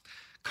 Yeah.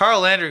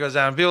 Carl Landry goes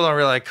down. People don't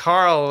realize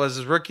Carl was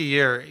his rookie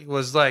year. He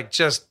was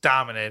just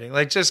dominating,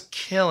 just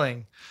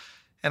killing.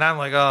 And I'm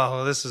like,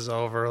 oh, this is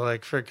over.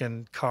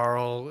 Freaking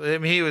Carl. I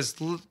mean, he was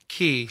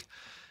key.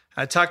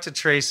 I talked to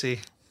Tracy,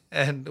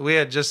 and we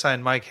had just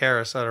signed Mike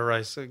Harris out of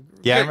Rice. I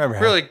remember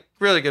him. Really,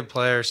 really good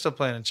player, still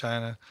playing in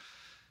China.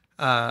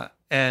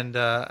 And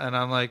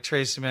I'm like,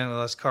 Tracy, man, we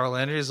lost Carl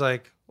Landry. He's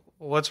like,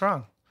 what's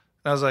wrong?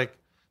 And I was like,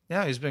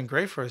 yeah, he's been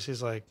great for us.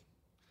 He's like,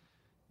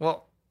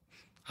 well,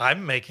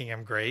 I'm making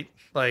him great.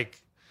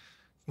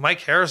 Mike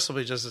Harris will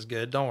be just as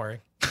good. Don't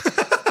worry.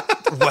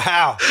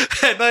 Wow.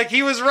 And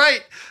he was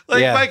right.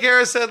 Mike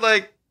Harris had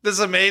this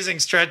amazing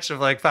stretch of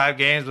 5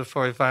 games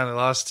before he finally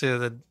lost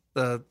to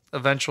the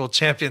eventual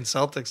champion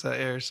Celtics that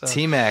year. So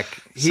T-Mac,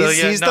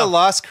 he's the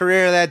lost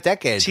career of that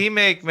decade.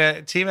 T-Mac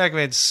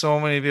made so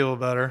many people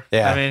better.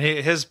 Yeah. I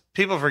mean, his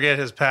people forget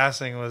his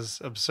passing was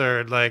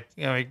absurd.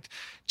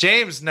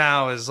 James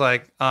now is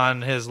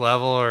on his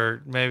level,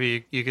 or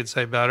maybe you could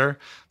say better.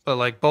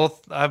 But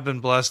both, I've been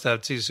blessed to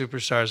have 2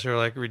 superstars who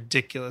are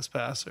ridiculous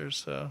passers.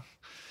 So,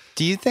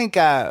 do you think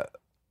I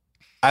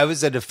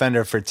was a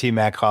defender for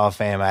T-Mac Hall of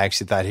Fame? I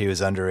actually thought he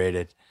was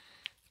underrated.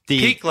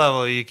 Peak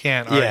level, you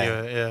can't argue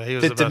it. Yeah, he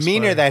was the best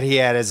demeanor player that he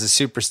had as a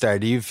superstar.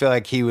 Do you feel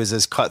like he was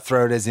as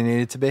cutthroat as he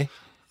needed to be?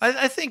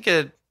 I think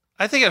it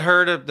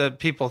hurt that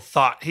people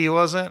thought he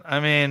wasn't. I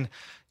mean,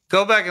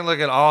 go back and look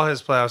at all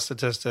his playoff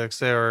statistics.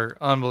 They were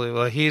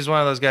unbelievable. He's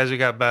one of those guys who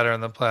got better in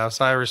the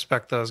playoffs. I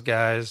respect those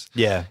guys.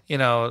 Yeah.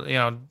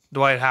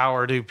 Dwight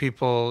Howard, who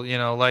people,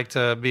 like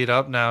to beat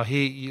up now.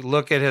 You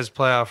look at his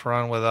playoff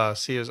run with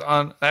us. He is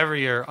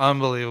every year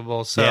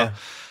unbelievable. So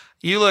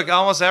you look,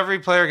 almost every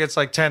player gets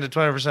 10 to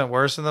 20%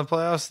 worse in the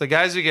playoffs. The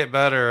guys who get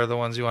better are the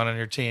ones you want on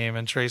your team,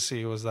 and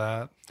Tracy was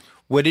that.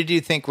 What did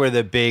you think were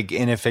the big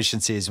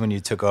inefficiencies when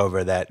you took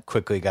over that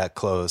quickly got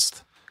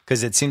closed?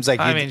 Because it seems like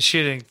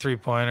shooting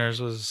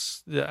 3-pointers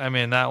was,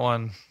 that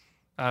one,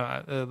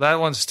 that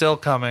one's still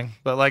coming,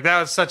 but like that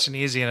was such an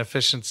easy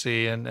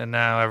inefficiency, and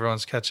now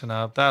everyone's catching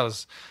up. That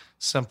was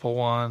a simple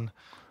one.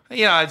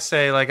 I'd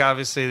say like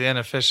obviously the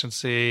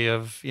inefficiency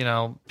of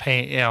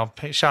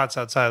paint, shots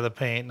outside of the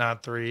paint,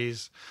 not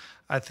threes.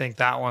 I think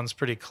that one's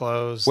pretty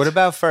close. What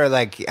about for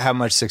like how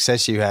much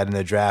success you had in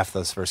the draft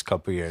those first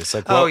couple years?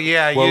 Like,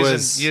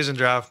 using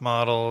draft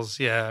models.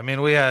 Yeah, I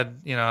mean we had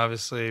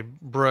obviously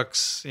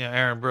Brooks,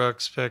 Aaron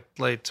Brooks picked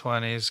late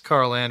 20s,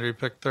 Carl Landry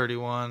picked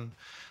 31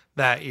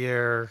 that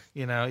year.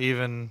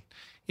 Even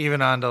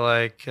onto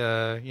like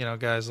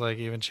guys like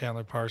even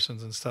Chandler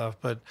Parsons and stuff.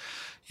 But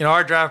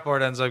our draft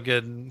board ends up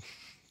getting.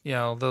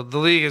 The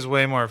league is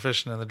way more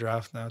efficient in the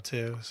draft now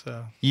too.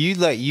 So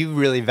you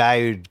really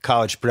valued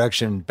college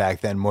production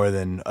back then more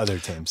than other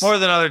teams. More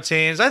than other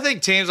teams. I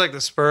think teams like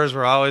the Spurs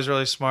were always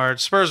really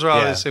smart. Spurs were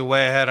obviously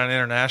way ahead on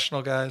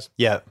international guys.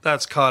 Yeah,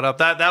 that's caught up.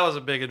 That was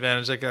a big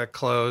advantage. That got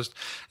closed,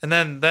 and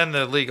then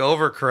the league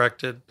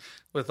overcorrected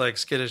with like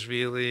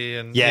Skidishvili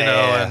and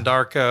and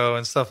Darko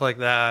and stuff like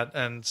that.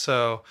 And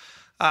so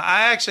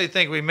I actually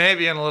think we may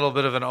be in a little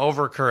bit of an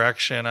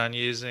overcorrection on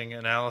using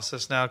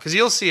analysis now, because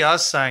you'll see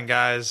us sign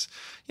guys,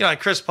 like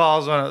Chris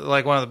Paul's one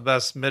of the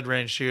best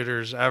mid-range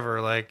shooters ever.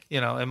 Like,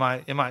 am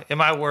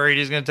I worried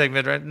he's going to take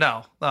mid-range?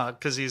 No,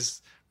 because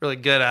he's really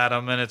good at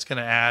them, and it's going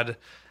to add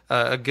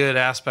a good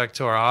aspect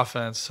to our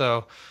offense.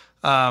 So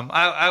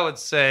I would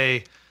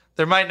say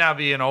there might not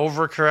be an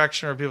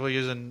overcorrection or people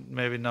using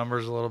maybe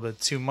numbers a little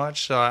bit too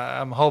much. So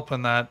I'm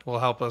hoping that will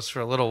help us for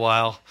a little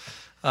while.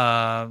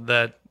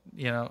 That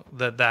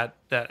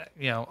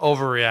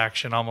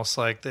overreaction, almost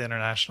like the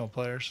international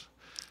players.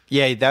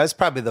 Yeah, that was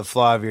probably the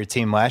flaw of your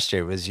team last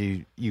year, was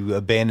you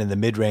abandoned the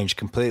mid-range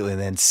completely,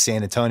 and then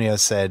San Antonio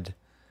said,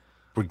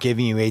 we're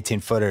giving you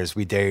 18-footers,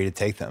 we dare you to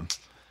take them.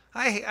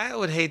 I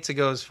would hate to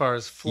go as far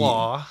as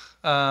flaw.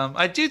 Yeah.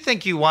 I do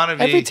think you want to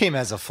be... Every team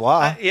has a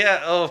flaw.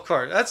 Of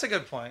course. That's a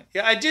good point.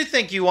 Yeah, I do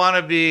think you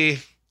want to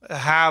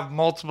have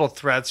multiple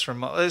threats,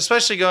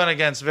 especially going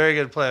against very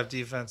good playoff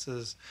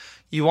defenses.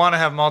 You want to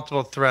have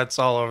multiple threats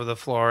all over the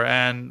floor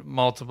and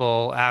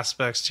multiple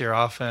aspects to your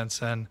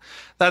offense. And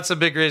that's a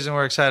big reason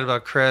we're excited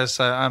about Chris.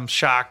 I'm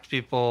shocked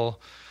people,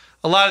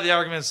 a lot of the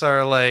arguments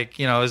are like,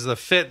 is the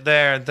fit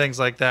there and things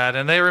like that.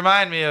 And they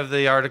remind me of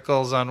the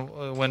articles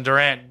on when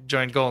Durant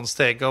joined Golden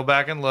State. Go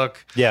back and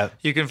look. Yeah.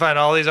 You can find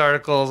all these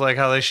articles like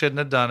how they shouldn't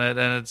have done it.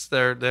 And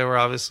they were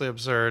obviously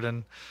absurd.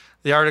 And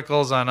the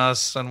articles on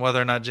us and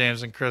whether or not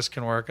James and Chris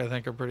can work, I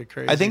think, are pretty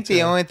crazy. I think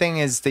the only thing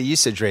is the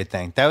usage rate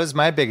thing. That was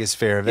my biggest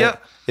fear of it,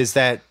 is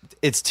that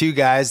it's two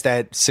guys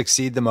that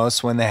succeed the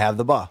most when they have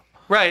the ball.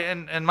 Right,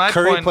 and my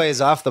Curry point, plays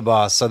off the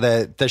ball, so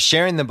the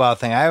sharing the ball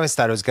thing, I always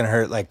thought it was going to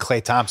hurt like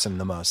Klay Thompson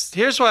the most.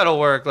 Here's why it'll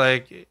work.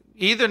 Like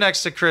either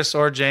next to Chris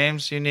or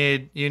James, you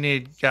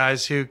need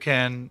guys who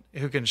can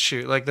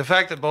shoot. Like the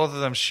fact that both of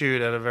them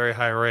shoot at a very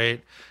high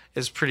rate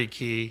is pretty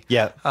key.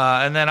 Yeah,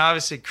 and then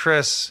obviously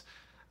Chris.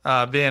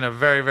 Being a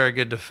very, very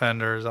good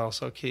defender is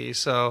also key.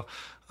 So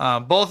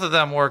both of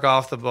them work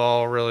off the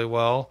ball really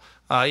well,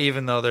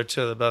 even though they're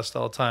two of the best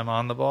all time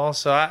on the ball.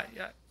 So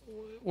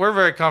we're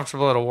very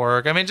comfortable it'll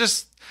work. I mean,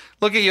 just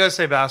look at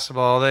USA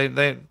basketball. They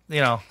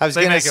I was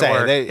going to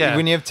say,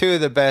 when you have two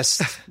of the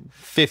best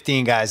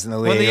 15 guys in the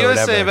league, when the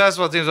USA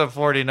basketball team's up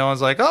 40, no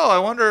one's like, oh, I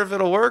wonder if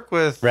it'll work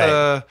with,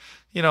 whether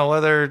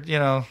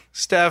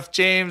Steph,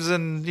 James,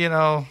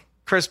 and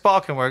Chris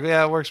Paul can work.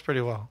 Yeah, it works pretty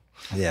well.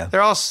 Yeah.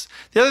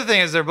 The other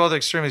thing is they're both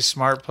extremely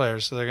smart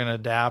players, so they're going to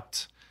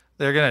adapt.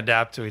 They're going to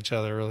adapt to each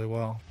other really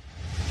well.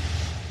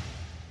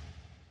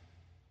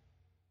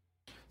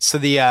 So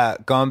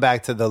going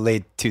back to the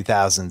late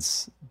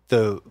 2000s,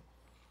 the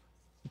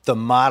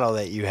model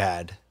that you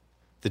had,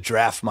 the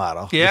draft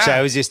model, which I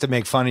always used to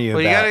make fun of you about.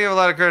 Well, you got to give a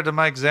lot of credit to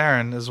Mike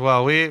Zarin as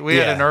well. We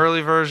had an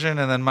early version,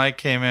 and then Mike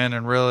came in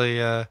and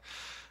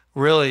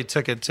really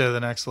took it to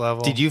the next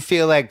level. Did you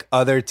feel like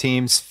other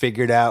teams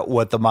figured out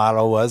what the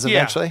model was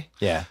eventually?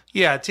 Yeah,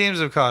 teams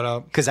have caught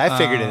up. Because I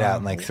figured it out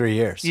in like 3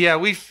 years. Yeah,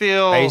 we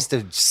feel... I used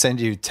to send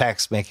you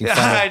texts making fun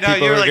of I know, people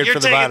you were who like, are good you're for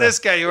the taking bottom. this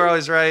guy. You were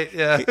always right.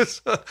 Yeah.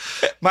 So,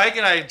 Mike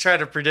and I try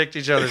to predict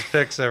each other's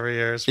picks every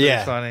year. It's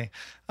pretty funny.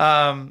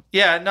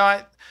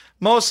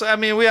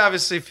 We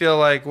obviously feel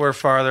like we're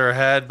farther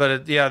ahead,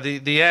 but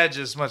the edge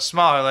is much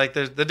smaller. Like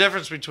the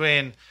difference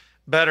between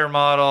better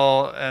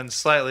model and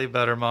slightly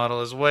better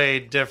model is way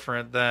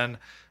different than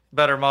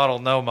better model,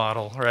 no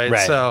model,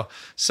 right?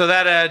 So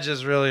that edge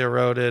is really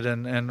eroded,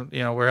 and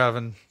we're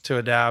having to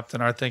adapt,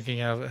 and our thinking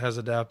has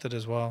adapted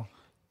as well.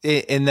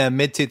 In the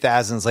mid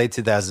 2000s, late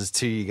 2000s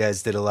too, you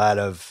guys did a lot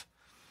of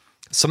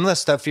some of the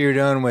stuff you were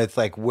doing with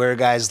like where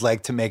guys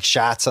like to make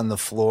shots on the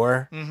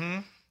floor. Mm-hmm.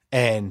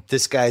 And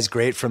this guy's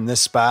great from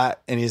this spot,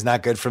 and he's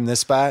not good from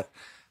this spot.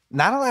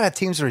 Not a lot of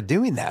teams were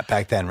doing that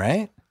back then,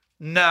 right?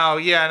 No,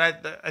 and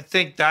I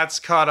think that's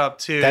caught up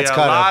too.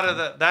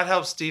 That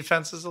helps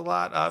defenses a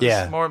lot.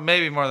 Obviously,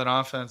 maybe more than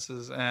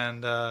offenses,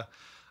 and a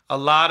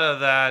lot of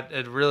that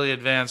it really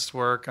advanced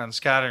work on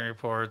scouting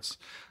reports,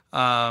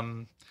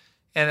 and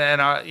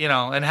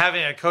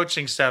having a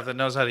coaching staff that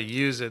knows how to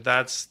use it.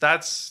 That's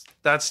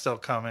still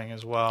coming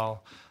as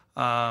well.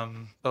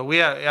 But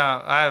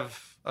I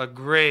have a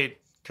great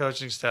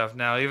coaching staff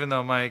now. Even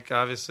though Mike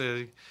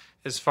obviously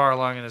is far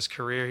along in his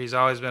career, he's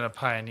always been a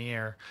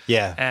pioneer.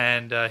 Yeah,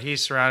 and he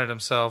surrounded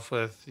himself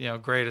with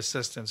great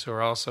assistants who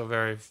are also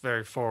very,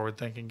 very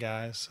forward-thinking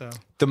guys. So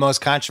the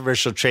most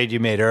controversial trade you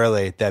made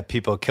early that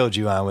people killed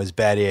you on was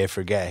Battier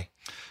for Gay.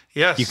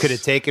 Yes. You could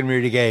have taken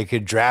Rudy Gay. You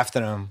could have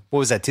drafted him. What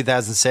was that,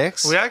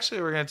 2006? We actually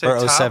were going to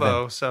take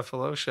Thabo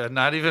Cephalosha,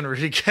 not even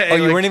Rudy Gay. Oh,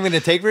 you weren't even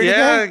going to take Rudy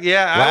Gay?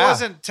 Yeah. Wow. I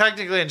wasn't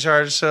technically in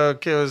charge, so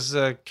it was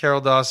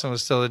Carol Dawson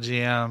was still the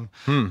GM.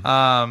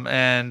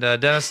 And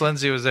Dennis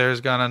Lindsay was there,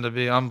 who's gone on to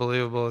be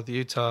unbelievable with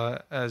Utah,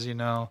 as you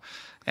know.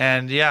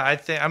 And,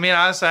 honestly,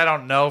 I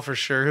don't know for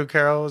sure who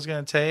Carol was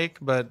going to take,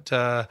 but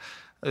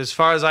as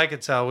far as I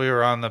could tell, we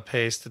were on the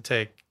pace to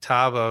take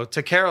Thabo.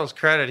 To Carroll's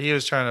credit, he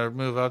was trying to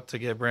move up to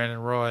get Brandon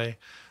Roy.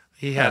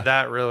 He had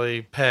that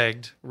really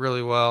pegged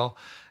really well.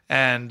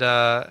 And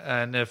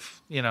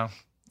if,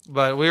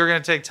 but we were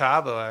going to take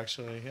Thabo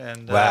actually.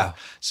 And wow.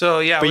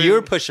 But you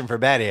were pushing for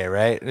Battier,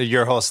 right?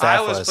 Your whole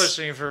staff was. I was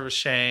pushing for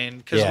Shane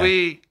because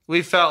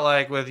we felt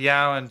like with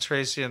Yao and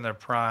Tracy in their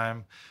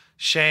prime,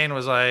 Shane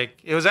was like,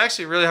 it was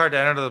actually really hard to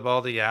enter the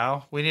ball to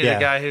Yao. We needed a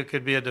guy who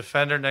could be a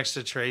defender next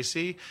to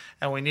Tracy,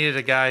 and we needed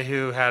a guy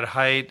who had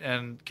height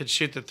and could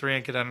shoot the three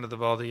and could enter the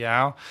ball to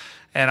Yao.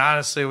 And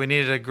honestly, we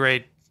needed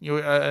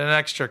an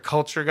extra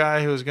culture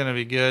guy who was going to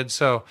be good.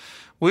 So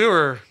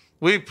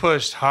we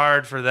pushed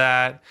hard for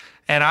that.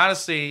 And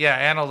honestly,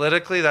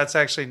 analytically, that's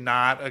actually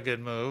not a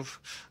good move.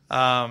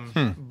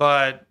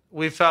 But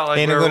we felt like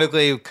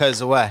analytically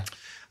because of what?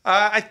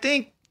 I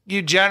think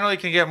you generally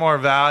can get more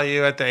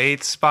value at the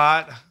 8th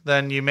spot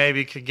than you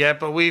maybe could get.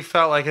 But we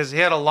felt like he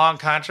had a long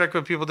contract,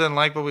 what people didn't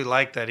like, but we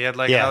liked that. He had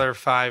another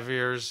 5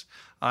 years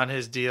on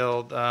his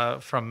deal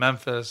from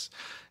Memphis.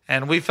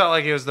 And we felt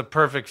like he was the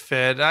perfect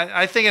fit.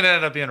 I think it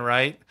ended up being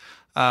right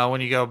when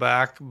you go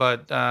back.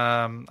 But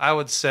I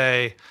would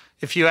say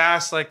if you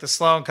ask the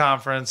Sloan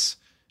Conference,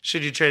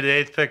 should you trade the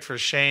 8th pick for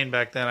Shane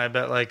back then, I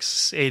bet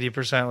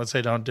 80% would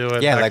say don't do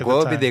it. Yeah, what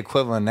would be the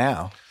equivalent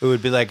now? It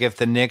would be like if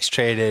the Knicks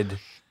traded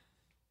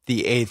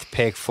the 8th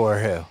pick for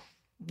who?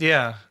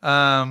 Yeah.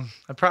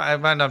 I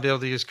might not be able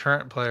to use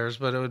current players,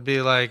 but it would be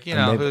who's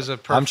a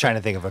perfect... I'm trying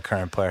to think of a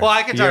current player. Well,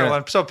 I can tell you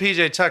one. So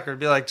PJ Tucker would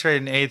be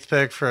trading 8th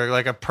pick for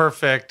a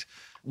perfect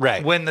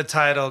win the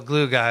title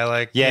glue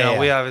guy.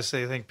 We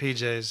obviously think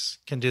PJs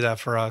can do that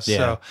for us. Yeah.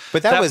 So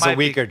but that was a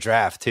weaker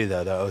draft too,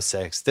 though, the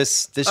 06.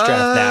 This draft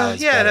now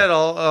is better. It had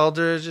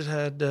Aldridge. It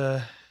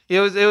had... It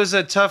was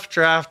a tough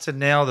draft to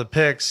nail the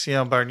picks.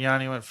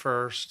 Bargnani went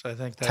first, I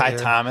think. Ty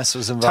Thomas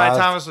was involved. Ty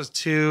Thomas was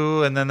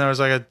 2, and then there was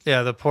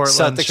the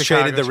Portland. Celtics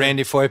traded the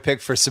Randy Foye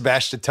pick for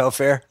Sebastian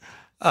Telfair.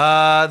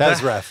 That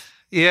was rough.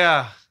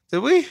 Yeah. Did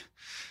we? I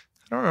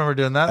don't remember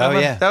doing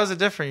that. That was a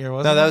different year,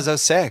 wasn't it? No, that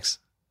was 06.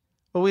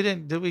 But we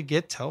didn't. Did we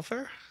get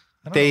Telfair?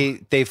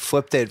 They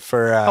flipped it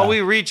for. We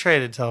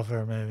retraded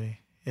Telfair, maybe.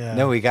 Yeah.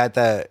 No, we got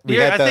the.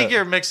 I think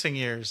you're mixing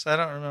years. I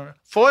don't remember.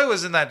 Foy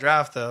was in that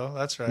draft, though.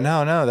 That's right.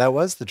 No, that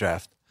was the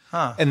draft.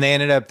 Huh. And they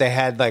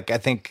had I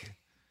think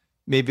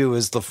maybe it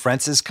was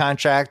LaFrence's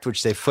contract,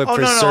 which they flipped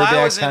for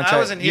Serbiak's contract. I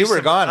was in Houston. You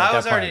were gone at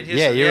that point. Already in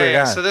Houston. Yeah, you were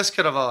gone. So this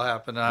could have all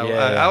happened.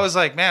 I was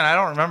like, man, I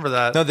don't remember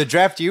that. No, the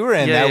draft you were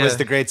in, was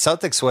the great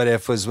Celtics what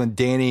if, was when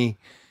Danny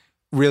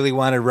really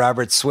wanted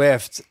Robert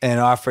Swift and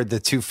offered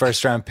the 2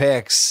 first-round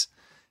picks.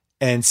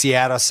 And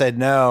Seattle said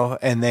no,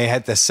 and they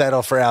had to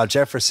settle for Al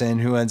Jefferson,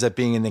 who ends up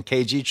being in the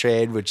KG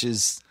trade, which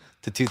is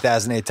the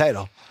 2008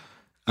 title.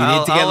 You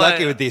need to get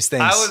lucky with these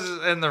things. I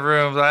was in the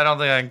room, but I don't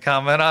think I can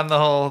comment on the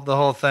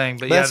whole thing.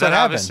 But that's what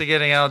happened. Obviously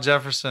getting Al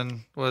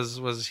Jefferson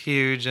was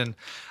huge, and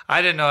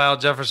I didn't know Al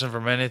Jefferson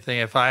from anything.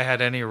 If I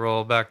had any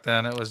role back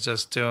then, it was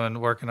just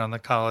working on the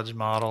college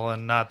model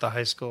and not the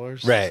high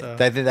schoolers. Right. So.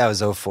 I think that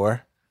was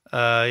 04.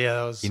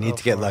 That was. You need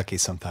to get lucky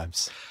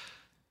sometimes.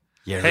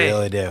 You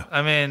really do.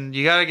 I mean,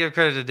 you got to give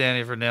credit to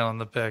Danny for nailing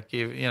the pick.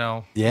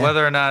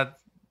 Whether or not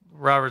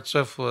Robert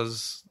Swift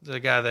was the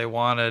guy they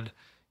wanted,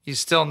 you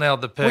still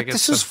nailed the pick.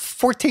 This was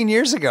 14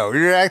 years ago.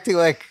 You're acting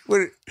like,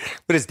 what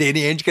is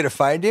Danny Ainge going to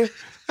find you?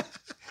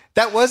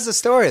 That was the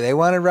story. They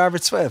wanted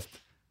Robert Swift.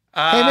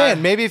 Hey,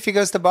 man, maybe if he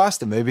goes to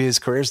Boston, maybe his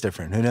career's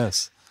different. Who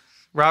knows?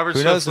 Robert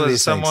Swift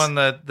was someone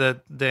that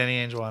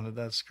Danny Ainge wanted.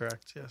 That's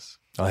correct, yes.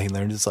 Well, he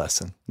learned his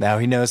lesson. Now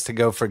he knows to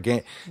go for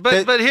game.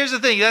 But here's the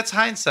thing. That's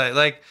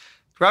hindsight.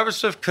 Robert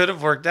Swift could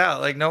have worked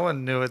out. No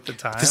one knew at the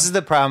time. This is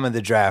the problem with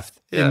the draft.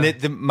 Yeah.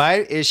 And my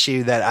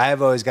issue that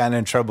I've always gotten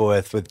in trouble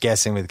with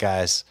guessing with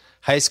guys,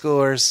 high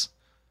schoolers,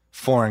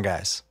 foreign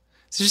guys.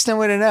 It's just no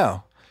way to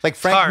know.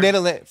 Frank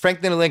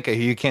Nidolinka,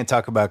 who you can't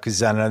talk about because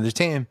he's on another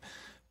team.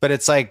 But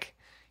it's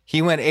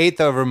he went 8th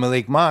over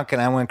Malik Monk,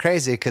 and I went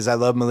crazy because I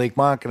love Malik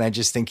Monk, and I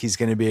just think he's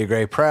going to be a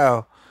great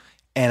pro.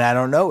 And I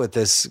don't know with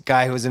this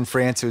guy who was in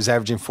France, who was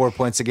averaging 4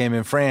 points a game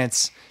in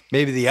France.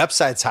 Maybe the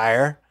upside's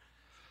higher.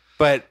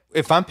 But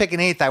if I'm picking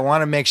 8th, I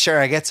want to make sure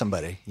I get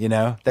somebody,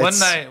 That's one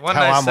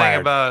nice thing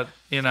about,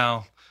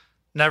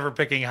 never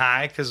picking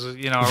high, because,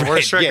 our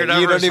worst record ever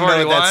you don't is even 41.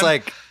 know what that's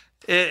like.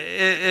 it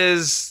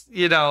is,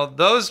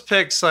 those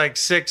picks like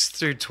 6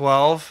 through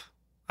 12.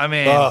 I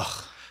mean,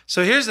 Ugh.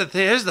 So here's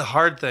the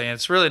hard thing.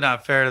 It's really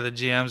not fair to the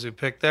GMs who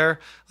pick there.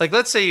 Like,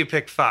 let's say you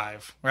pick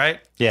 5, right?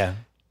 Yeah.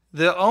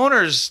 The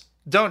owners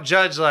don't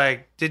judge,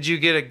 like, did you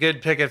get a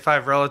good pick at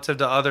 5 relative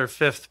to other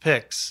 5th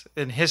picks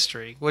in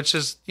history, which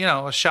is,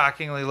 a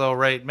shockingly low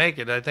rate. Make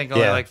it. I think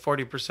only like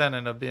 40%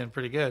 end up being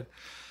pretty good.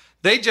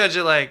 They judge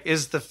it like,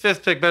 is the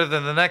 5th pick better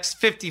than the next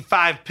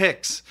 55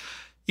 picks?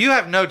 You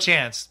have no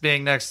chance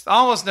being next,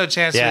 almost no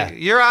chance. Yeah.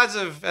 Your odds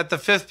of at the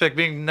 5th pick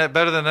being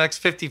better than the next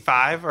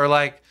 55 are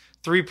like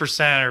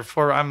 3% or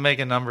 4. I'm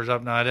making numbers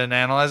up now. I didn't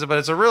analyze it, but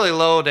it's a really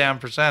low damn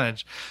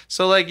percentage.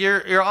 So like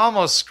you're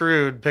almost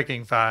screwed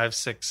picking 5,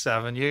 6,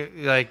 7. You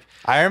like.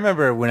 I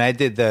remember when I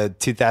did the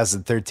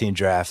 2013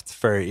 draft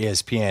for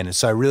ESPN,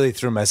 so I really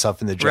threw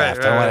myself in the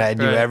draft. I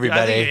knew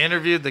everybody. I think you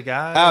interviewed the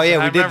guy. Oh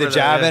yeah, we did the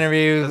job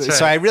interview. Right.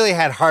 So I really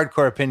had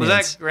hardcore opinions.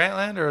 Was that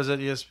Grantland or was it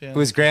ESPN? It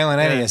was Grantland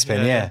and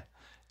ESPN. Yeah.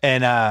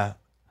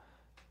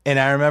 And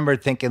I remember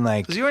thinking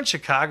like, because you were in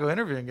Chicago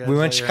interviewing guys. We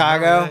went to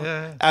Chicago.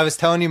 Yeah. I was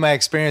telling you my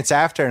experience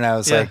after, and I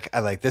was like,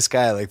 I like this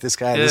guy. I like this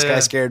guy. This guy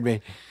scared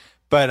me.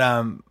 But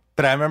I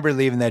remember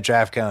leaving that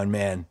draft going,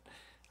 man,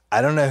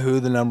 I don't know who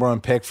the number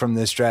 1 pick from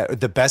this draft,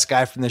 the best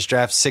guy from this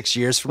draft 6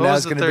 years from now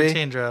is going to be. What was the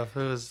 13 draft?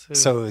 Who?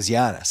 So it was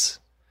Giannis.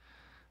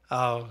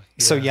 Oh,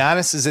 yeah. So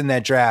Giannis is in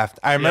that draft.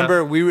 I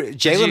remember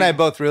Jalen and I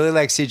both really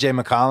like CJ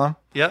McCollum.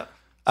 Yeah.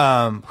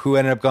 Who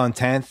ended up going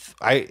 10th.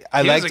 I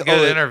liked was a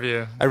good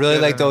interview. I really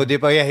liked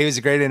Oladipo. Yeah, he was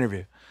a great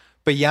interview.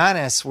 But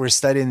Giannis, we're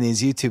studying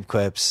these YouTube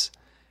clips,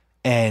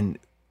 and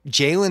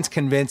Jalen's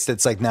convinced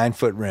it's like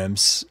 9-foot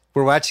rims.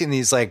 We're watching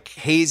these like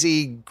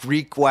hazy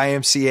Greek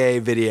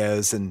YMCA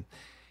videos, and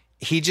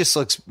he just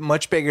looks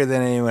much bigger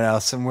than anyone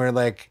else. And we're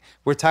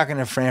talking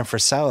to Fran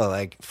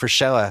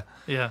Fraschilla.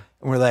 Yeah.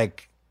 And we're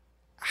like,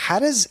 how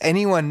does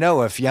anyone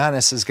know if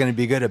Giannis is going to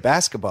be good at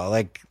basketball?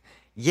 Like,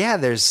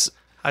 yeah,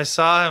 I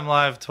saw him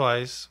live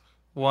twice.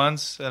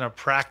 Once in a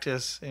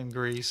practice in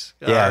Greece.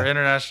 Our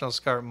international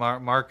scout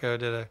Marco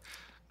did a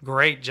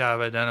great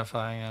job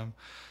identifying him.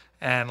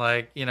 And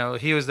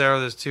he was there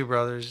with his 2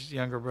 brothers,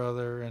 younger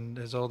brother and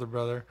his older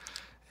brother.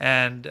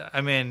 And I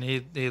mean,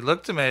 he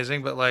looked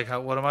amazing, but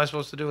what am I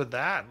supposed to do with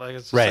that? Like,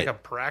 it's just like a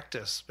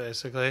practice,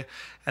 basically.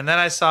 And then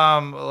I saw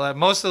him,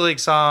 most of the league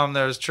saw him.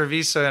 There was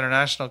Treviso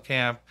International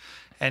Camp,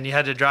 and you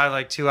had to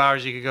drive 2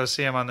 hours. You could go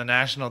see him on the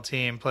national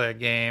team play a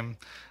game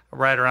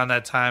right around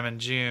that time in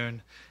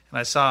June. And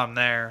I saw him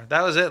there.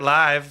 That was it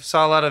live.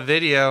 Saw a lot of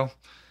video.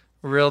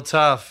 Real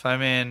tough. I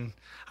mean,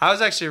 I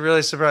was actually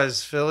really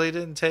surprised Philly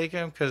didn't take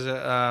him because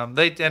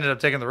they ended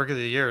up taking the Rookie of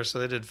the Year, so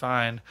they did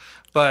fine.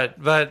 But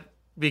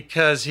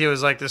because he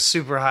was this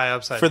super high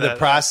upside for bet. The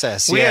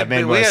process, we had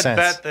sense.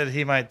 bet that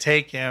he might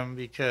take him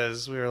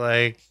because we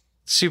were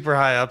super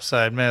high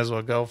upside. May as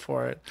well go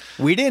for it.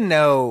 We didn't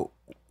know.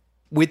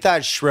 We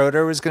thought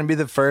Schroeder was going to be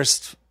the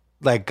first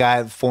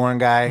foreign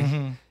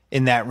guy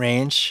in that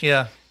range.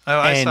 Yeah.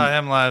 I saw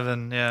him live,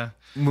 and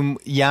when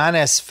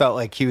Giannis felt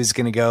like he was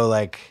going to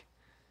go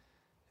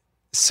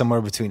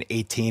somewhere between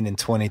 18 and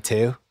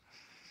 22,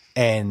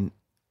 and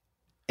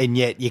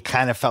yet you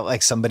kind of felt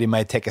like somebody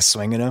might take a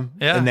swing at him,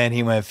 and then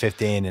he went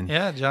 15, and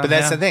John. But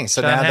that's the thing.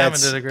 So John now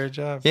Hammond did a great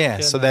job.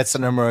 Yeah, so that's the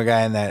number 1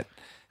 guy in that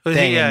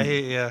thing.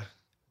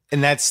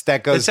 And that goes back to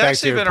your point. It's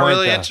actually been a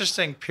really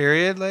interesting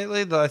period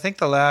lately. I think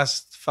the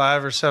last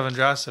 5 or 7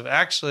 drafts have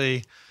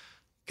actually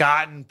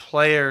gotten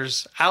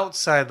players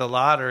outside the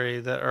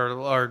lottery that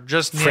are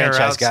just near franchise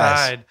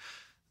outside guys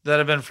that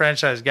have been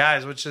franchise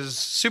guys, which is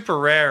super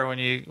rare when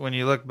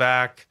you look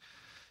back.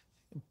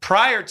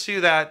 Prior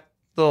to that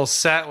little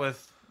set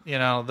with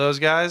those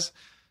guys,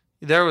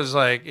 there was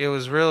it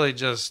was really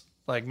just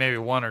maybe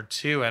 1 or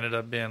 2 ended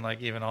up being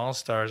even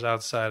all-stars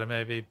outside of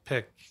maybe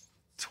pick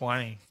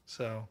 20.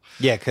 So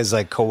yeah, because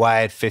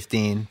Kawhi at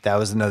 15, that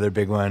was another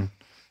big one.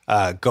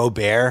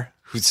 Gobert,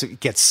 who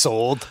gets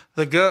sold.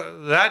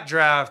 That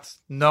draft,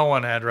 no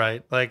one had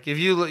right. If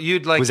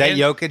you'd was that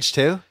Jokic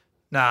too?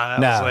 Nah,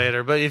 that was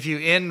later. But if you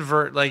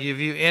invert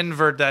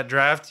that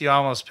draft, you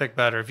almost pick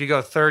better. If you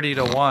go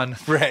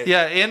 30-1, right?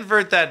 Yeah,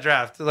 invert that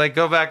draft.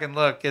 Go back and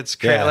look. It's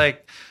crazy.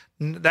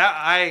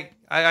 That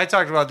I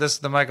talked about this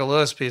in the Michael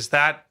Lewis piece.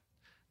 That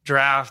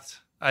draft,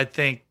 I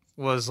think,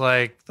 was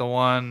the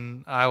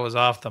one I was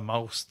off the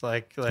most.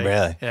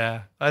 Really?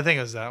 Yeah, I think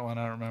it was that one.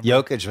 I don't remember.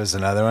 Jokic was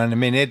another one. I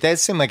mean, it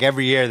does seem like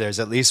every year there's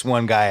at least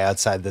one guy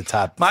outside the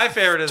top. My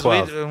favorite is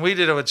we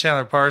did it with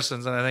Chandler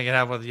Parsons, and I think it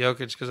happened with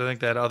Jokic because I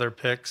think they had other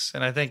picks,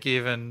 and I think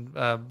even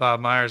Bob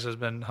Myers has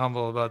been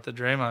humble about the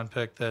Draymond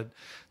pick that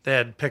they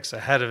had picks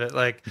ahead of it.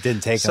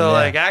 Didn't take so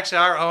him. Actually,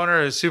 our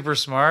owner is super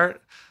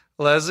smart.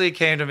 Leslie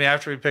came to me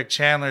after we picked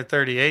Chandler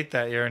 38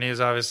 that year, and he was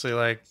obviously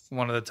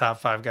one of the top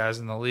 5 guys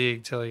in the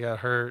league till he got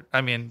hurt. I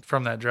mean,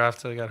 from that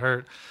draft till he got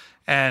hurt.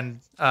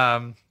 And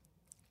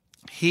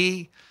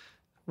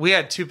we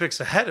had 2 picks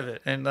ahead of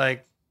it. And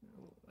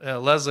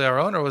Leslie, our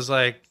owner, was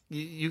like,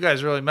 you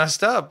guys really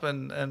messed up.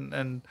 And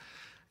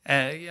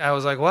I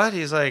was like, what?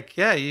 He's like,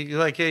 yeah, you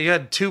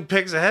had 2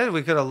 picks ahead.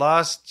 We could have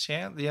lost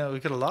we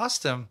could have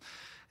lost him.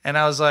 And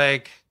I was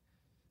like,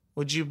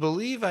 would you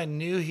believe I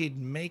knew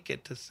he'd make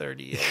it to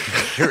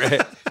 38?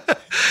 Right.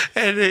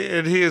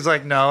 and he was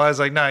like, no. I was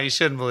like, no, you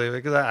shouldn't believe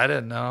it because I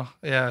didn't know.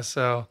 Yeah.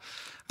 So,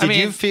 did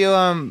you feel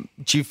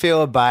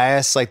a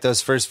bias like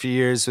those first few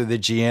years with the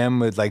GM,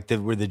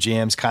 were the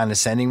GMs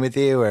condescending with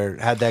you, or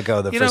how'd that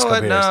go the first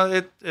couple years?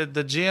 No,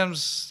 the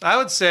GMs, I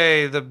would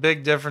say the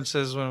big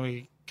differences when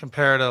we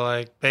compare to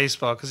like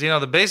baseball, because,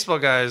 the baseball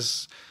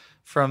guys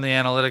from the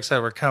analytics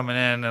that were coming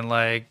in and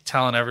like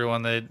telling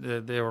everyone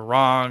they were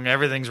wrong,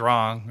 everything's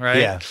wrong,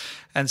 right? Yeah.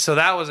 And so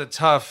that was a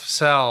tough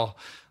sell.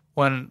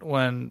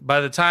 When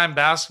by the time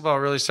basketball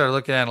really started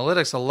looking at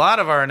analytics, a lot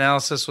of our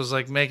analysis was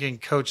like making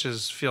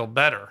coaches feel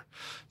better,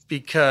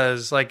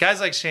 because like guys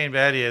like Shane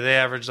Battier, they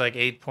averaged like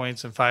 8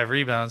 points and 5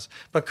 rebounds,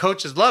 but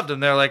coaches loved him.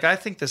 They're like, I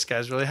think this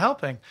guy's really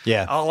helping.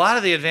 Yeah. A lot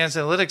of the advanced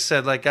analytics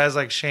said like guys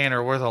like Shane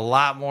are worth a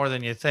lot more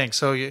than you think.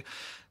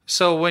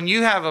 So when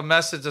you have a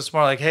message that's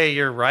more like, hey,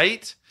 you're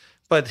right,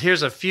 but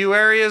here's a few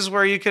areas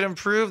where you could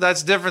improve,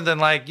 that's different than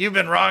like, you've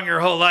been wrong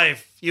your whole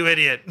life, you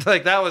idiot.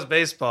 Like that was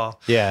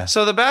baseball. Yeah.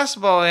 So the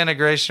basketball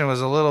integration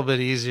was a little bit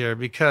easier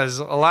because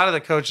a lot of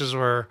the coaches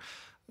were,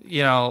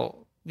 you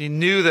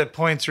knew that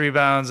points,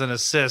 rebounds, and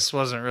assists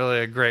wasn't really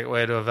a great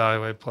way to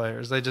evaluate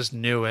players. They just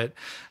knew it.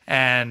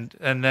 And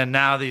then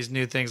now these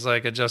new things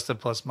like adjusted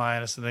plus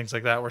minus and things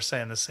like that were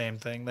saying the same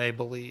thing. They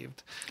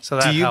believed. So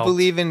that Do you helped.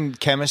 believe in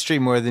chemistry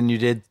more than you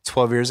did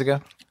 12 years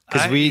ago?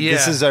 Because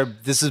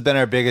this has been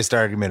our biggest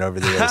argument over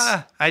the years.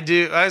 I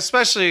do. I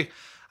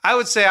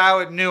would say I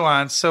would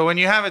nuance. So when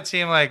you have a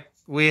team like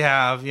we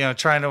have,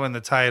 trying to win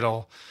the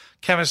title,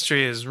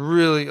 chemistry is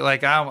really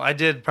like, I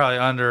did probably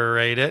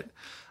underrate it.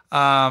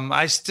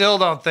 I still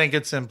don't think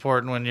it's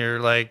important when you're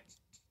like,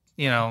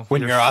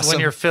 when you're awesome, when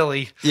you're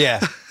Philly. Yeah.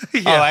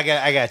 Yeah. Oh,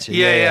 I got you.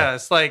 Yeah.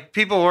 It's like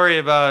people worry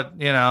about,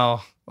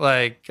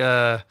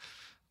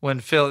 when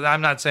Philly, I'm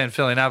not saying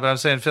Philly now, but I'm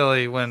saying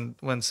Philly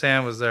when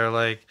Sam was there,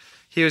 like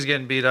he was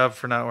getting beat up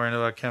for not worrying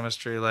about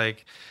chemistry.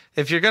 Like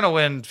if you're going to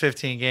win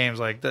 15 games,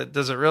 like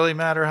does it really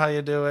matter how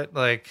you do it?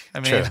 Like, I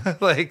mean,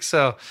 like,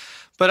 so,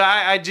 but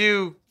I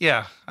do.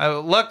 Yeah.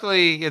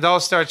 Luckily it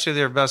all starts with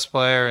your best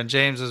player, and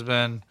James has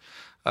been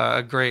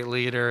a great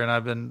leader, and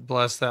I've been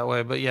blessed that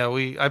way. But yeah,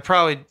 I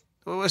probably,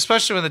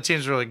 especially when the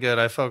team's really good,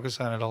 I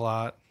focus on it a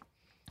lot.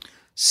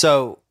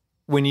 So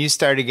when you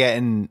started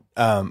getting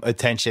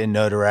attention,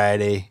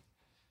 notoriety,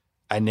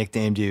 I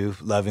nicknamed you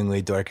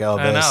lovingly Dork Elvis.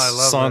 I know, I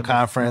love Sloan that.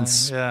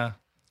 Conference. Yeah.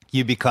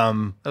 You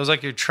become... That was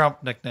like your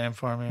Trump nickname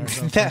for me or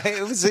something.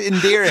 It was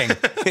endearing.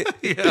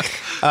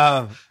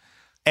 Yeah.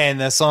 And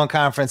the Sloan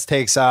Conference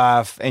takes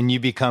off, and you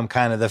become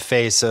kind of the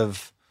face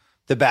of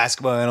the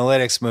basketball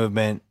analytics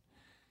movement.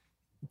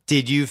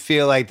 Did you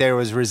feel like there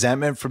was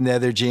resentment from the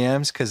other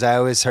GMs? Because I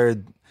always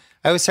heard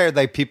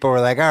like people were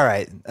like, all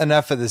right,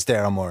 enough of this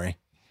Daryl Morey.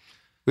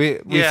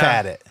 We've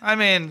had it. I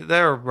mean,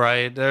 they're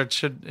right. There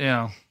should,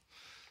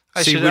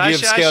 I should have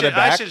scaled it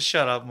back? I should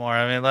shut up more.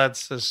 I mean,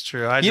 that's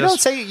true. Don't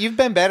say you've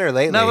been better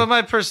lately. No, but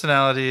my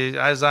personality,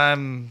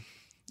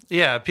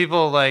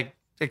 people like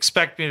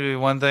expect me to be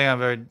one thing.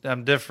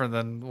 I'm different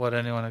than what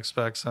anyone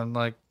expects. I'm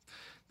like,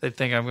 they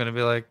think I'm going to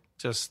be like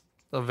just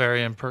a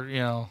very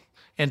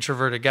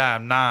introverted guy.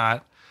 I'm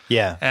not.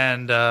 Yeah.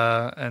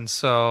 And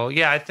so,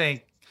 yeah, I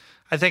think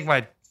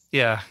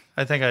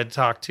I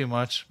talk too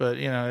much, but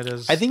it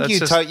is. I think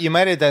you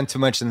might have done too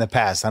much in the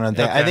past. I don't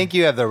think. Okay. I think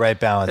you have the right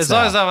balance. As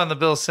long as I'm on the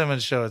Bill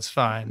Simmons show, it's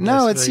fine.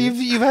 No,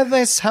 you've had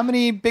this. How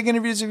many big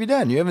interviews have you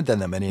done? You haven't done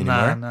that many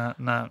anymore.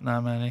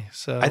 Not many.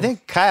 So I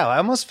think Kyle. I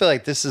almost feel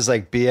like this is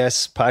like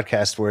BS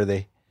podcast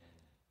worthy.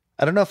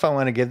 I don't know if I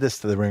want to give this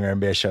to the Ringer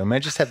NBA show. I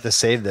might just have to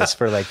save this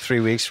for like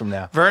 3 weeks from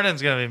now.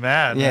 Vernon's gonna be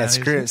mad. Yeah,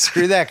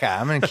 screw that guy.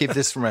 I'm gonna keep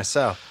this for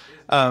myself.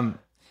 I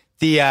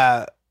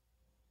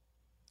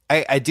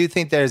do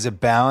think there's a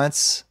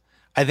balance.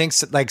 I think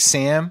like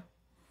Sam,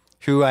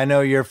 who I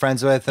know you're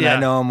friends with, and I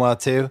know him well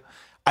too.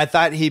 I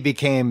thought he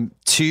became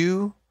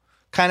too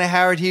kind of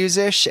Howard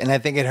Hughes-ish, and I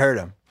think it hurt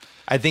him.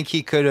 I think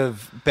he could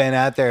have been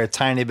out there a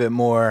tiny bit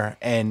more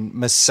and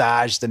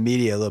massaged the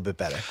media a little bit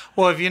better.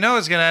 Well, if you know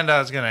it's going to end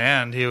how it's going to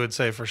end, he would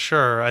say for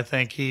sure. I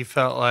think he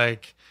felt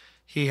like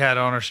he had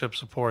ownership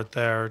support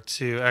there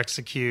to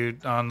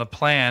execute on the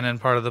plan,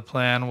 and part of the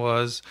plan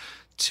was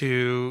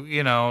to,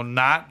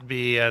 not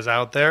be as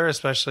out there,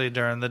 especially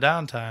during the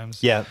downtimes.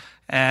 Yeah.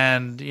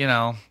 And,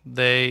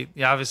 they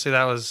obviously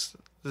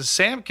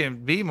Sam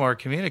can be more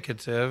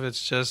communicative.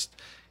 It's just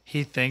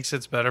he thinks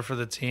it's better for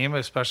the team,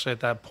 especially at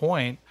that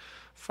point.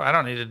 I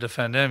don't need to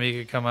defend him. He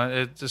could come on,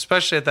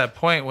 especially at that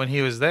point when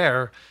he was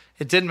there.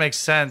 It didn't make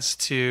sense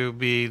to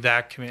be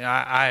that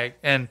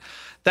and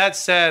that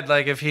said,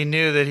 like if he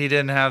knew that he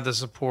didn't have the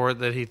support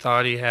that he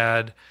thought he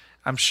had,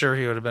 I'm sure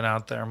he would have been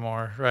out there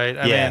more, right?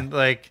 I mean,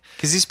 like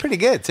because he's pretty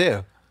good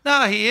too.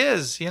 No, he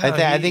is.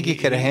 I think he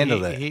could have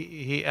handled it.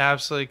 He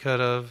absolutely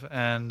could have,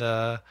 and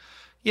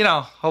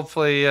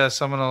hopefully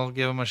someone will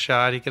give him a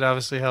shot. He could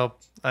obviously help.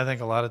 I think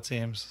a lot of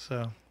teams.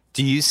 So,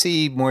 do you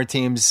see more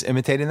teams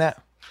imitating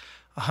that?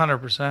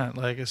 100%.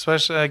 Like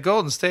especially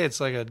Golden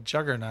State's like a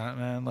juggernaut,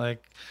 man.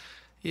 Like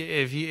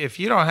if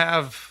you don't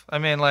have, I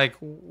mean, like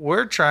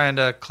we're trying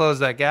to close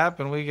that gap,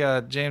 and we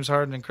got James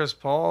Harden and Chris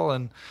Paul,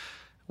 and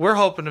we're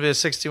hoping to be a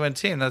 60-win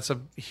team. That's a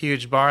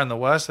huge bar in the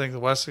West. I think the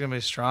West is going to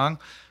be strong.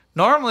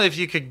 Normally, if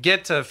you could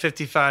get to a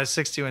 55,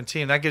 60-win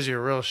team, that gives you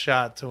a real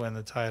shot to win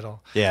the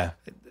title. Yeah.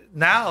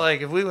 Now,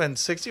 like if we win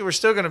 60, we're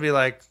still going to be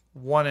like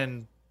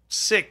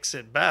 1-6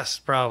 at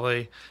best,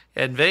 probably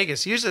in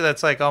Vegas. Usually,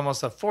 that's like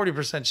almost a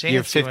 40% chance.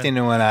 You're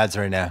 15-1 odds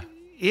right now.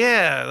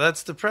 Yeah,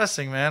 that's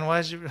depressing, man.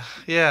 Why'd you?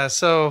 Yeah,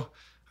 so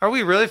are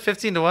we really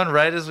 15-1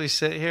 right as we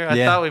sit here?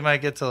 I thought we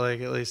might get to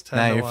like at least 10.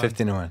 Now you're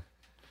 15-1.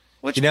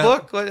 Which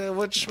book?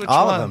 Which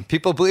all one? of them.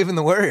 People believe in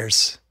the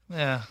Warriors.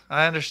 Yeah,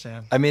 I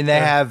understand. I mean, they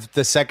have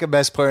the second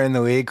best player in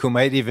the league, who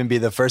might even be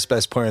the first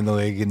best player in the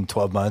league in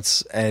 12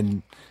 months,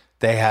 and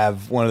they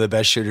have one of the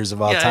best shooters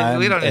of all time.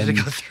 We don't need to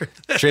go through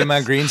this.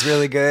 Draymond Green's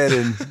really good,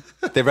 and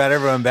they brought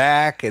everyone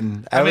back,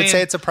 and I would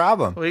say it's a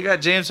problem. We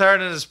got James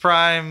Harden in his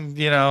prime.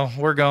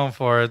 We're going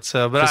for it.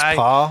 So, but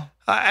Paul,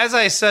 as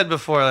I said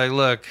before, like,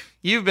 look,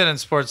 you've been in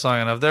sports long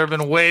enough. There have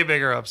been way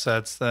bigger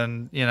upsets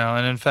than,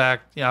 and in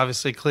fact,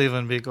 obviously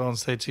Cleveland beat Golden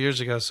State 2 years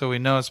ago, so we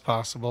know it's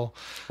possible.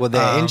 Well,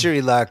 the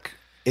injury luck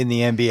in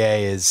the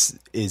NBA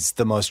is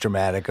the most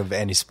dramatic of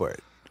any sport.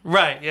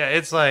 Right, yeah.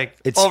 It's like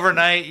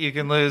overnight you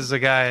can lose a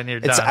guy and you're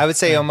done. I would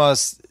say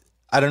almost,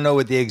 I don't know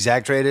what the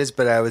exact rate is,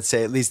 but I would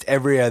say at least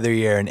every other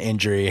year an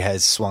injury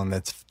has swung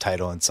the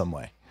title in some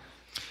way.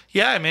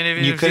 Yeah, I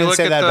mean, you couldn't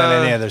say that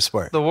about any other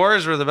sport. The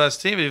Warriors were the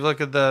best team. If you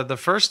look at the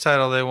first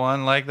title they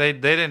won, like they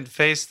didn't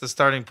face the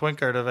starting point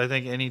guard of, I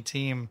think, any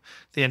team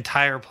the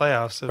entire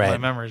playoffs, if my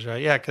memory's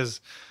right. Yeah,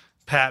 because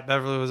Pat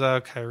Beverly was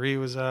out, Kyrie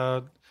was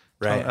out,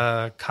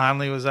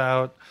 Conley was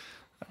out.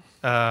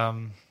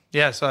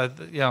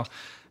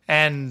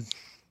 And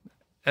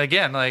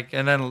again,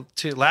 and then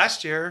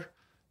last year,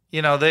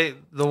 the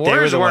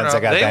Warriors weren't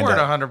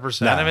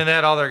 100%. No. I mean, they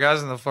had all their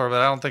guys on the floor, but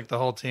I don't think the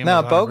whole team.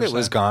 No, Bogut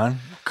was gone.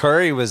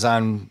 Curry was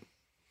on.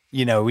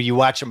 You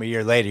watch him a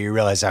year later, you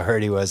realize how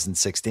hurt he was in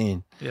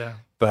 16. Yeah,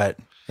 but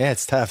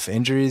it's tough.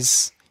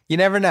 Injuries, you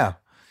never know.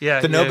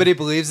 Yeah, the nobody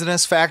believes in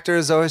us factor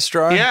is always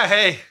strong. Yeah,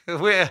 hey,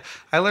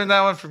 I learned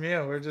that one from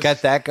you. We're just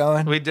got that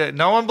going. We did.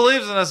 No one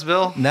believes in us,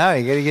 Bill. No,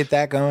 you got to get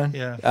that going.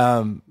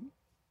 Yeah.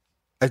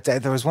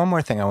 There was one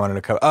more thing I wanted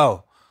to cover.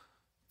 Oh,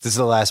 this is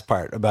the last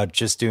part about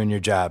just doing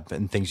your job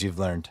and things you've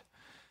learned.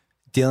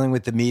 Dealing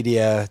with the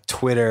media,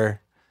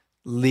 Twitter,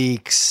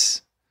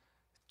 leaks,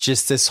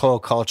 just this whole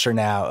culture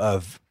now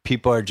of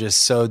people are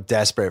just so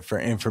desperate for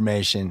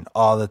information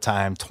all the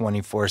time,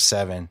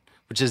 24/7,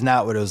 which is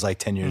not what it was like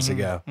 10 years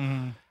ago.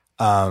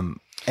 Mm-hmm.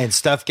 And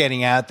stuff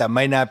getting out that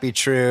might not be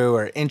true,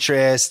 or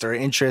interest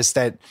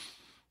that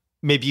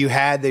maybe you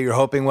had that you're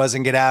hoping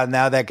wasn't get out.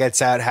 Now that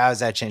gets out. How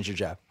has that changed your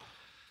job?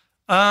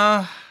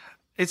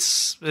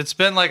 It's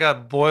been like a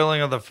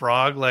boiling of the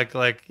frog.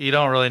 Like you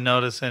don't really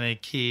notice any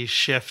key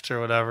shift or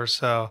whatever.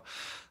 So,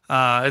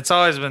 it's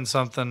always been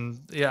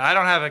something. Yeah. I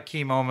don't have a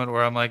key moment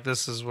where I'm like,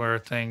 this is where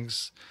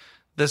things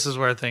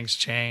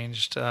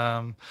changed.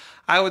 I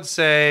would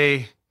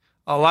say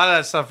a lot of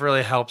that stuff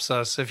really helps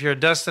us. If you're a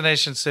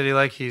destination city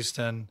like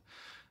Houston,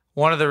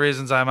 one of the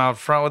reasons I'm out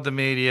front with the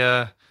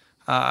media,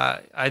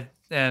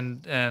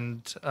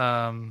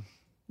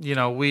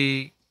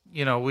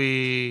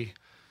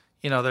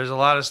 there's a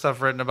lot of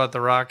stuff written about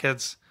the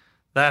Rockets.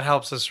 That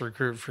helps us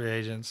recruit free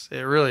agents.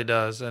 It really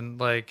does. And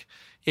like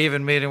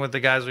even meeting with the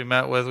guys we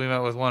met with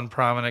one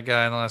prominent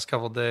guy in the last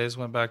couple of days,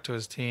 went back to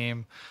his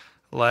team.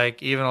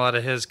 Like even a lot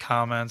of his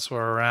comments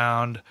were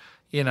around,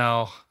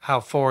 how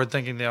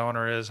forward-thinking the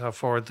owner is, how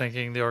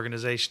forward-thinking the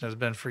organization has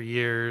been for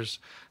years,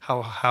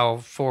 how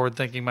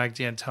forward-thinking Mike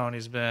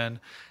D'Antoni's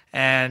been.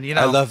 And,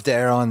 I love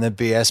Daryl on the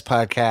BS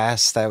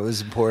podcast. That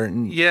was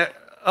important. Yeah.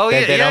 Oh,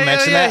 they don't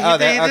mention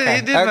that?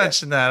 He did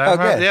mention that. Oh,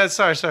 good. Yeah,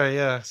 sorry.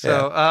 Yeah.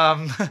 So,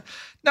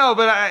 no,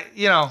 but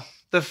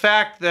the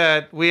fact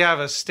that we have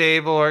a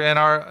stable and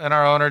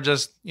our owner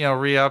just,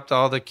 re-upped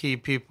all the key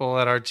people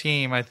at our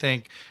team, I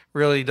think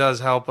really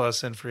does help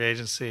us in free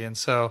agency. And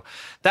so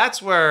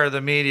that's where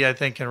the media, I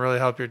think, can really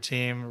help your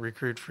team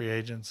recruit free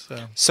agents.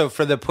 So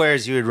for the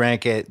players, you would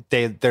rank it,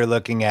 they're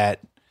looking at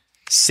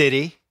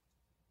city,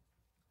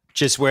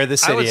 just where the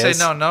city is. I would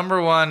say no.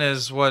 Number one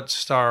is what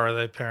star are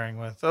they pairing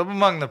with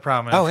among the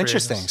prominent. Oh,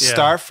 interesting.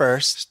 Star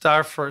first.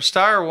 Star first.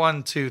 Star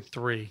 1, 2,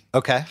 3.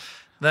 Okay.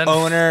 Then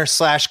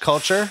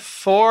owner/culture.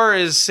 4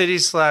 is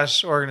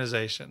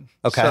city/organization.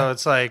 Okay. So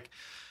it's like,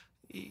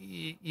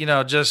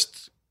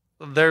 just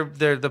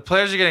the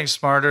players are getting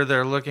smarter.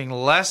 They're looking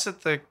less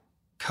at the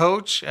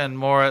coach and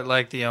more at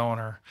like the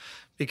owner.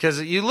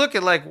 Because you look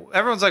at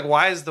everyone's like,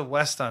 why is the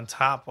West on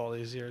top all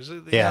these years?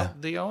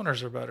 The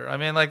owners are better. I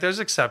mean, there's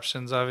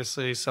exceptions.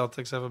 Obviously,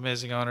 Celtics have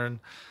amazing owner, and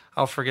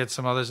I'll forget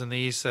some others in the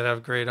East that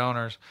have great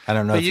owners. I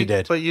don't know if you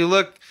did. But you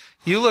look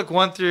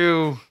 1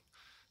 through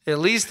at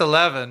least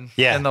 11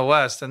 in the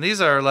West, and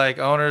these are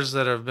owners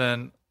that have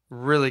been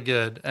really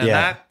good,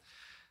 and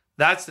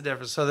that's the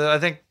difference. So I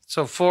think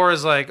 4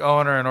 is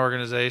owner and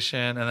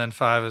organization, and then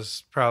 5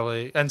 is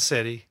probably and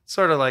city.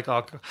 Sort of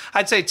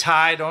I'd say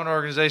tied owner,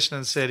 organization,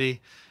 and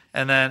city,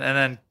 and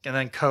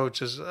then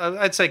coach is.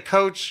 I'd say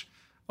coach,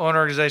 owner,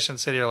 organization,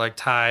 city are like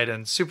tied,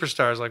 and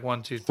superstars like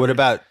 1, 2, 3. What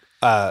about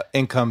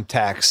income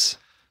tax?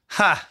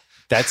 Ha!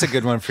 That's a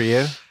good one for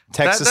you.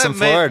 Texas and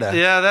Florida.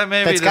 That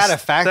may be. That's got to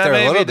factor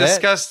a little bit.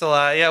 Discussed a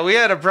lot. Yeah, we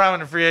had a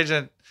prominent free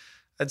agent,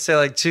 I'd say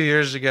like 2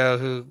 years ago,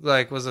 who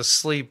like was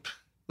asleep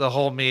the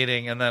whole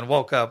meeting and then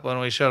woke up when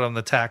we showed him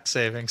the tax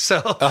savings.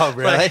 So, oh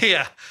really? Like,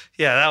 yeah,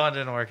 that one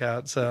didn't work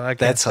out. So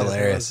that's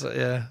hilarious.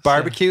 Yeah,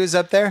 barbecue is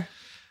up there.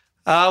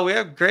 We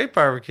have great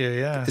barbecue.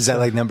 Yeah, is that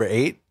like number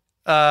 8?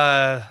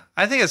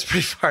 I think it's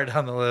pretty far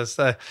down the list.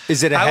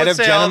 Is it ahead of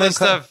Gentlemen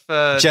Club?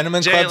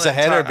 Gentlemen Club's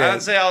ahead of it? I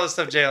would say all the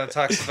stuff Jalen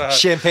talks about.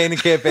 Champagne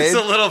and campaign. It's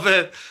a little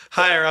bit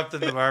higher up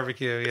than the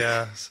barbecue.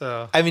 Yeah.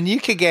 So I mean, you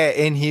could get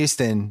in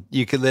Houston.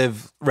 You could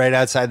live right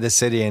outside the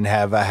city and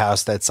have a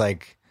house that's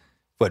like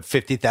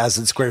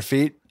 50,000 square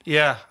feet.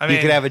 Yeah, I mean,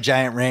 you could have a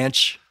giant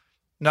ranch.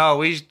 No,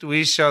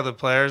 we show the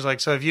players like,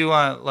 so if you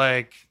want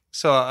like,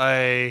 so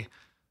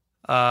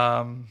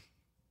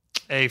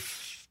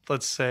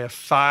let's say a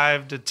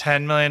 $5 to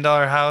 $10 million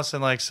house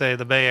in like say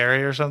the Bay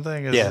Area or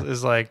something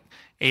is like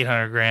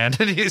 $800,000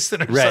 in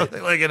Houston or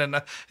something, like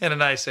in a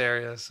nice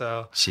area.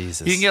 So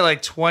Jesus, you can get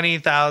like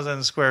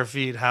 20,000 square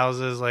feet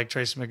houses like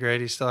Tracy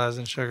McGrady still has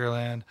in Sugar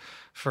Land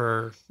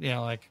for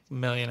like $1.5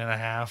 million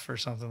or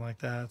something like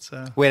that.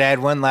 So wait, I had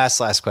one last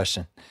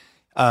question.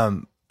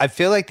 I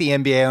feel like the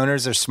NBA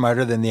owners are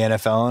smarter than the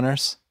NFL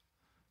owners.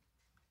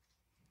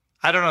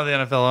 I don't know the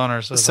NFL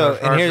owners, so it's hard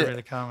for me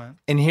to comment.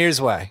 And here's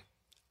why.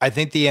 I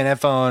think the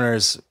NFL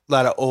owners, a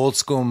lot of old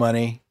school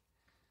money,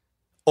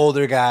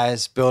 older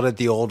guys build it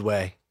the old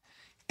way.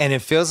 And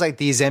it feels like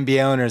these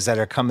NBA owners that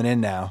are coming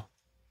in now,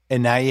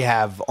 and now you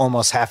have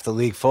almost half the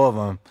league full of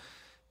them,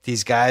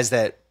 these guys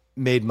that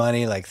made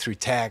money like through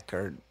tech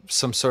or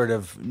some sort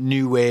of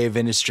new wave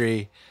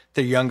industry.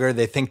 They're younger,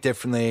 they think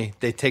differently,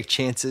 they take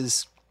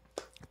chances.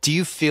 Do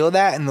you feel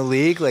that in the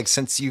league? Like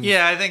since you,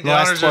 I think the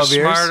owners are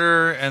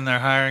smarter and they're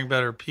hiring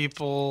better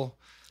people.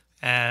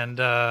 And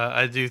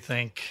I do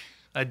think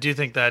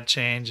that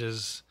change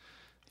is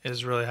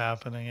really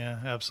happening. Yeah,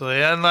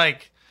 absolutely. And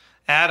like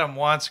Adam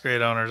wants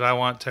great owners. I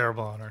want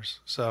terrible owners.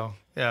 So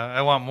yeah,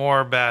 I want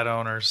more bad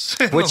owners.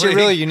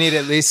 You need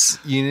at least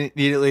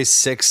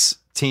 6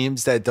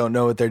 teams that don't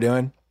know what they're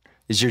doing.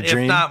 Is your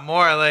dream? If not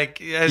more, like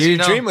your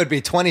dream would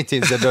be 20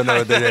 teams that don't know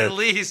what they're doing. At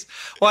least.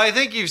 Well, I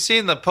think you've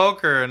seen the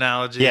poker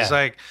analogies.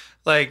 Yeah.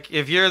 Like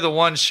if you're the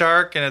one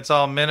shark and it's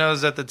all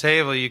minnows at the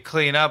table, you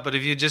clean up. But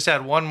if you just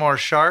had one more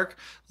shark,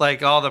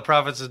 like all the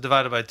profits is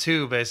divided by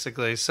 2,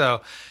 basically.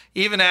 So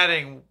even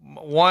adding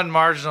one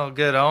marginal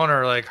good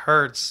owner like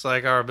hurts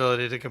like our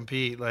ability to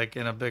compete like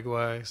in a big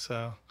way.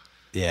 So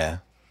yeah,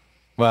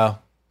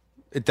 well,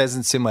 it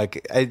doesn't seem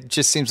like it.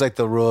 Just seems like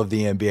the rule of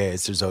the NBA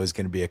is there's always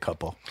going to be a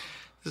couple.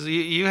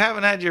 You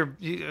haven't had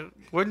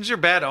when's your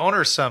bad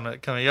owner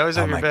summit coming? You always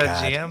have your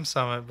bad GM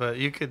summit, but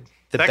you could.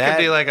 Could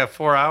be like a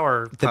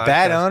 4-hour podcast. The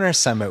bad owner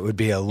summit would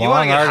be a long article. You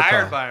want to get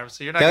hired by him,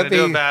 so you're not going to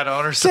do a bad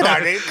owner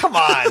summit. Come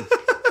on.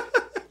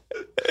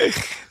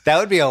 That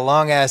would be a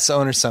long-ass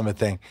owner summit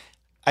thing.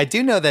 I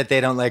do know that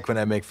they don't like when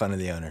I make fun of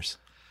the owners.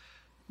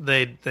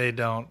 They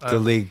don't. The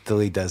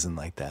league doesn't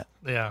like that.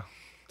 Yeah.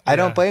 I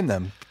don't blame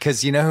them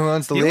because you know who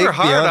owns the league?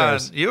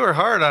 You were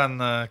hard on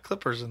the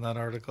Clippers in that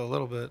article a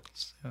little bit,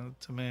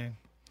 to me.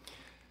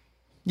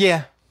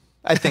 Yeah,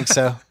 I think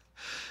so.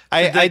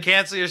 Did they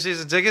cancel your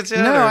season tickets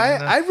yet? No,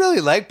 I really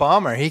like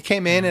Ballmer. He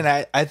came in, and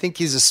I think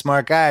he's a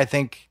smart guy. I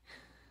think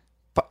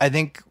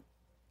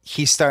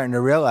he's starting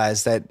to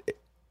realize that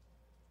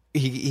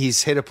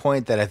he's hit a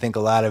point that I think a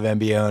lot of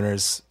NBA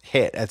owners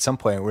hit at some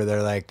point where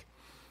they're like,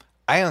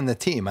 I own the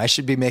team. I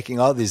should be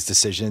making all these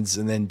decisions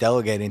and then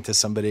delegating to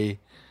somebody.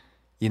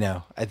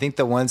 I think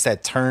the ones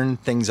that turn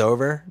things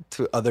over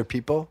to other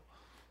people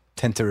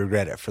tend to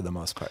regret it for the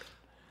most part.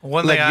 Your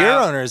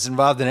owner is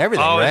involved in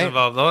everything, always right?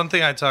 Involved. The one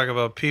thing I talk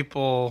about,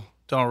 people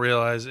don't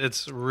realize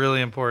it's really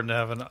important to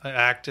have an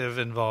active,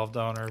 involved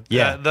owner.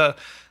 Yeah.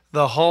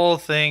 The whole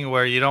thing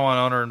where you don't want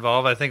owner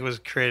involved, I think was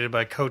created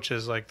by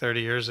coaches like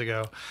 30 years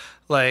ago.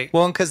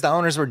 Because the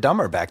owners were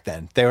dumber back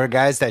then. They were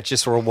guys that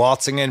just were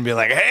waltzing in and be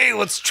like, hey,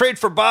 let's trade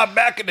for Bob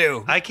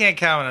McAdoo. I can't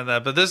comment on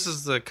that, but this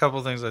is the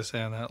couple things I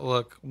say on that.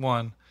 Look,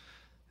 one,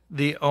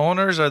 the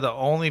owners are the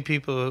only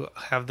people who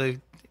have the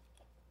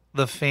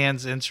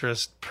fans'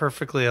 interest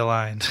perfectly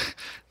aligned.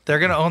 They're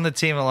going to own the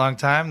team a long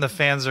time. The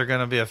fans are going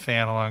to be a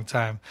fan a long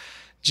time.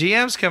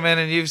 GMs come in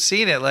and you've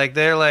seen it.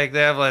 They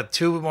have like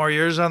 2 more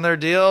years on their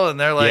deal and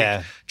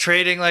they're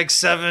trading like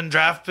 7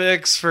 draft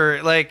picks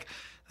for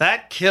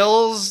that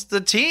kills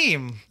the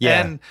team.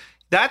 Yeah. And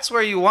that's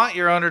where you want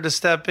your owner to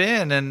step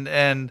in.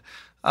 And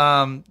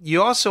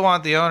you also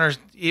want the owners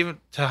even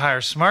to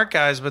hire smart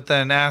guys, but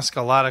then ask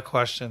a lot of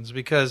questions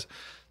because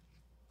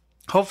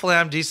hopefully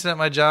I'm decent at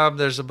my job.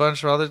 There's a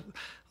bunch of other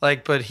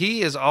but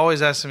he is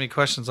always asking me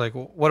questions like,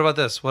 what about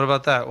this? What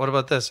about that? What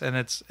about this? And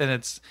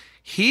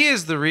he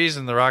is the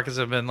reason the Rockets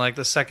have been like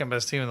the second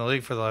best team in the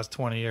league for the last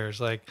 20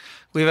 years.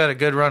 We've had a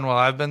good run while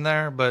I've been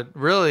there, but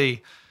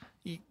really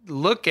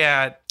look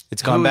at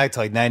It's gone back to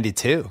like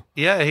 92.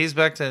 Yeah, he's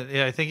back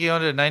to, I think he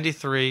owned it in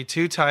 93,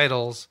 2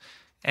 titles.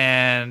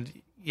 And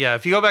yeah,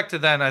 if you go back to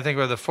then, I think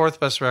we're the 4th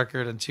best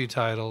record and 2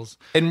 titles.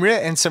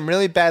 And some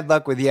really bad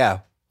luck with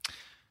Yao.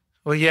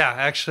 Well, yeah,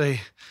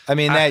 actually. I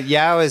mean, that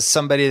Yao is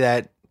somebody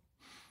that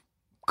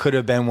could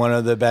have been one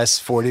of the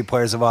best 40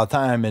 players of all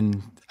time,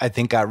 and I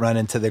think got run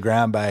into the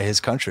ground by his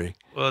country.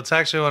 Well, it's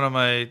actually one of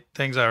my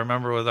things I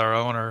remember with our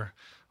owner.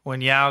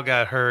 When Yao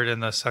got hurt in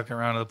the second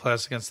round of the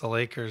playoffs against the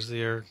Lakers the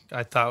year,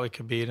 I thought we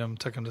could beat him,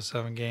 took him to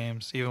 7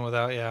 games, even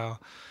without Yao.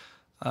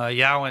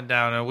 Yao went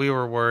down, and we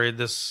were worried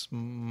this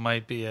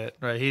might be it.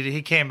 Right?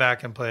 He came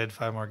back and played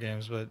 5 more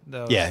games, but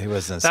he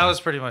wasn't. That was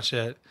pretty much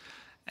it.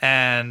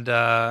 And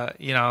I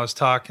was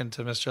talking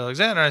to Mr.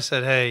 Alexander. I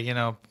said, "Hey,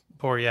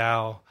 poor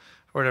Yao,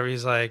 or whatever."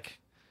 He's like,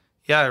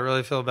 "Yeah, I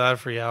really feel bad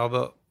for Yao,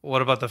 but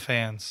what about the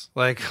fans?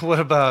 Like, what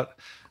about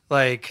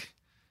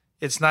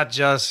it's not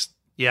just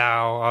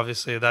Yao,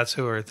 obviously that's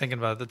who we were thinking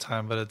about at the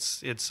time, but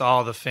it's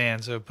all the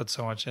fans who put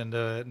so much into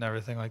it and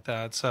everything like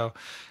that." So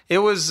it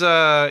was,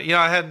 I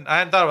hadn't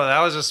thought about that.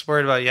 I was just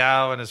worried about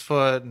Yao and his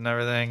foot and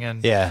everything.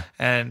 And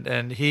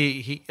and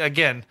he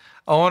again,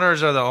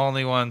 owners are the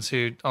only ones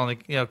who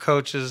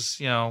coaches,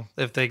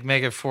 if they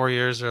make it 4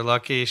 years, they're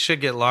lucky. Should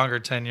get longer,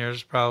 10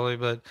 years probably,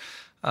 but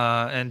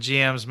and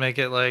GMs make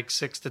it like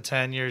 6 to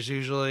 10 years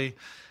usually.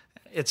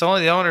 It's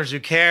only the owners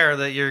who care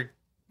that you're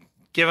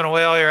giving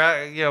away all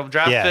your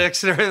draft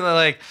picks and everything.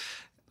 Like,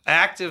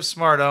 active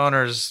smart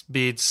owners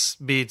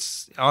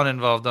beats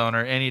uninvolved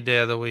owner any day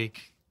of the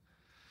week.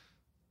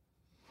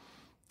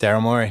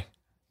 Daryl Morey.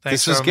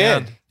 Thanks, this was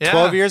good. Yeah.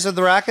 12 years with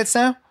the Rockets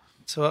now?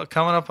 So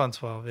coming up on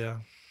 12, yeah.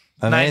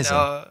 Amazing.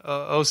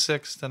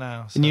 06 to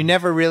now. So. And you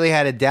never really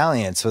had a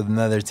dalliance with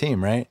another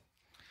team, right?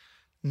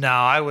 No,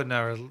 I would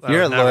never.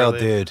 You're a loyal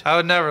dude. I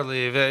would never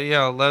leave.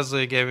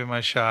 Leslie gave me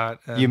my shot.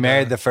 And, you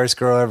married the first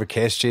girl who ever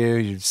kissed you.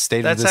 You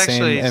stayed with the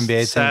same NBA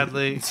team.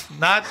 Sadly,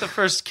 not the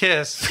first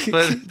kiss,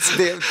 but it's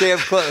damn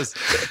close.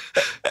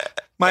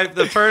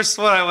 The first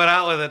one I went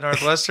out with at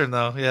Northwestern,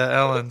 though. Yeah,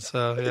 Ellen.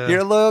 So yeah. You're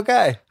a loyal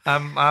guy.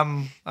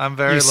 I'm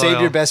very. You loyal.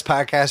 saved your best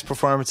podcast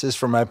performances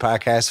for my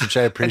podcast, which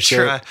I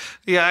appreciate. I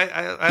you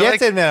have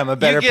to admit, I'm a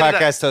better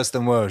podcast host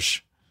than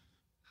Woj.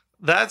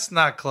 That's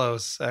not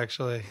close,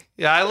 actually.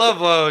 Yeah, I love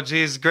Woj.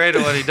 He's great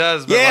at what he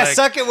does. But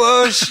suck it,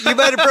 Woj. You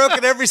might have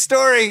broken every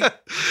story.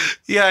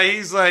 Yeah,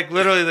 he's like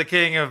literally the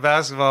king of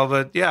basketball.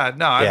 But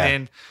I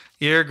mean,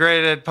 you're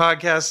great at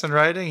podcasts and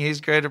writing.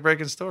 He's great at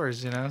breaking stories,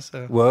 So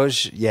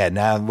Woj,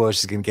 now Woj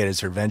is going to get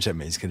his revenge on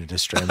me. He's going to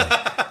destroy me.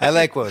 I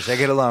like Woj. I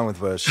get along with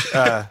Woj.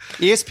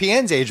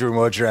 ESPN's Adrian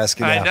Wojnarowski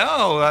now. I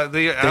know. I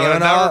would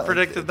never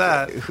predicted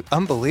that.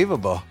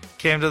 Unbelievable.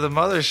 Came to the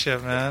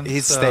mothership, man.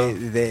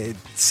 They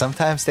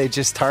sometimes they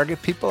just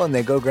target people and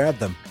they go grab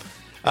them.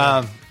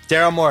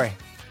 Daryl Morey.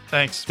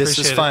 Thanks. This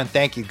was fun.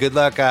 Thank you. Good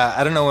luck.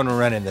 I don't know when we're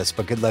running this,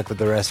 but good luck with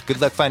the rest.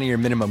 Good luck finding your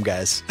minimum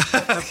guys.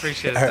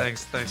 Appreciate it.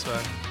 Thanks. Thanks,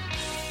 man.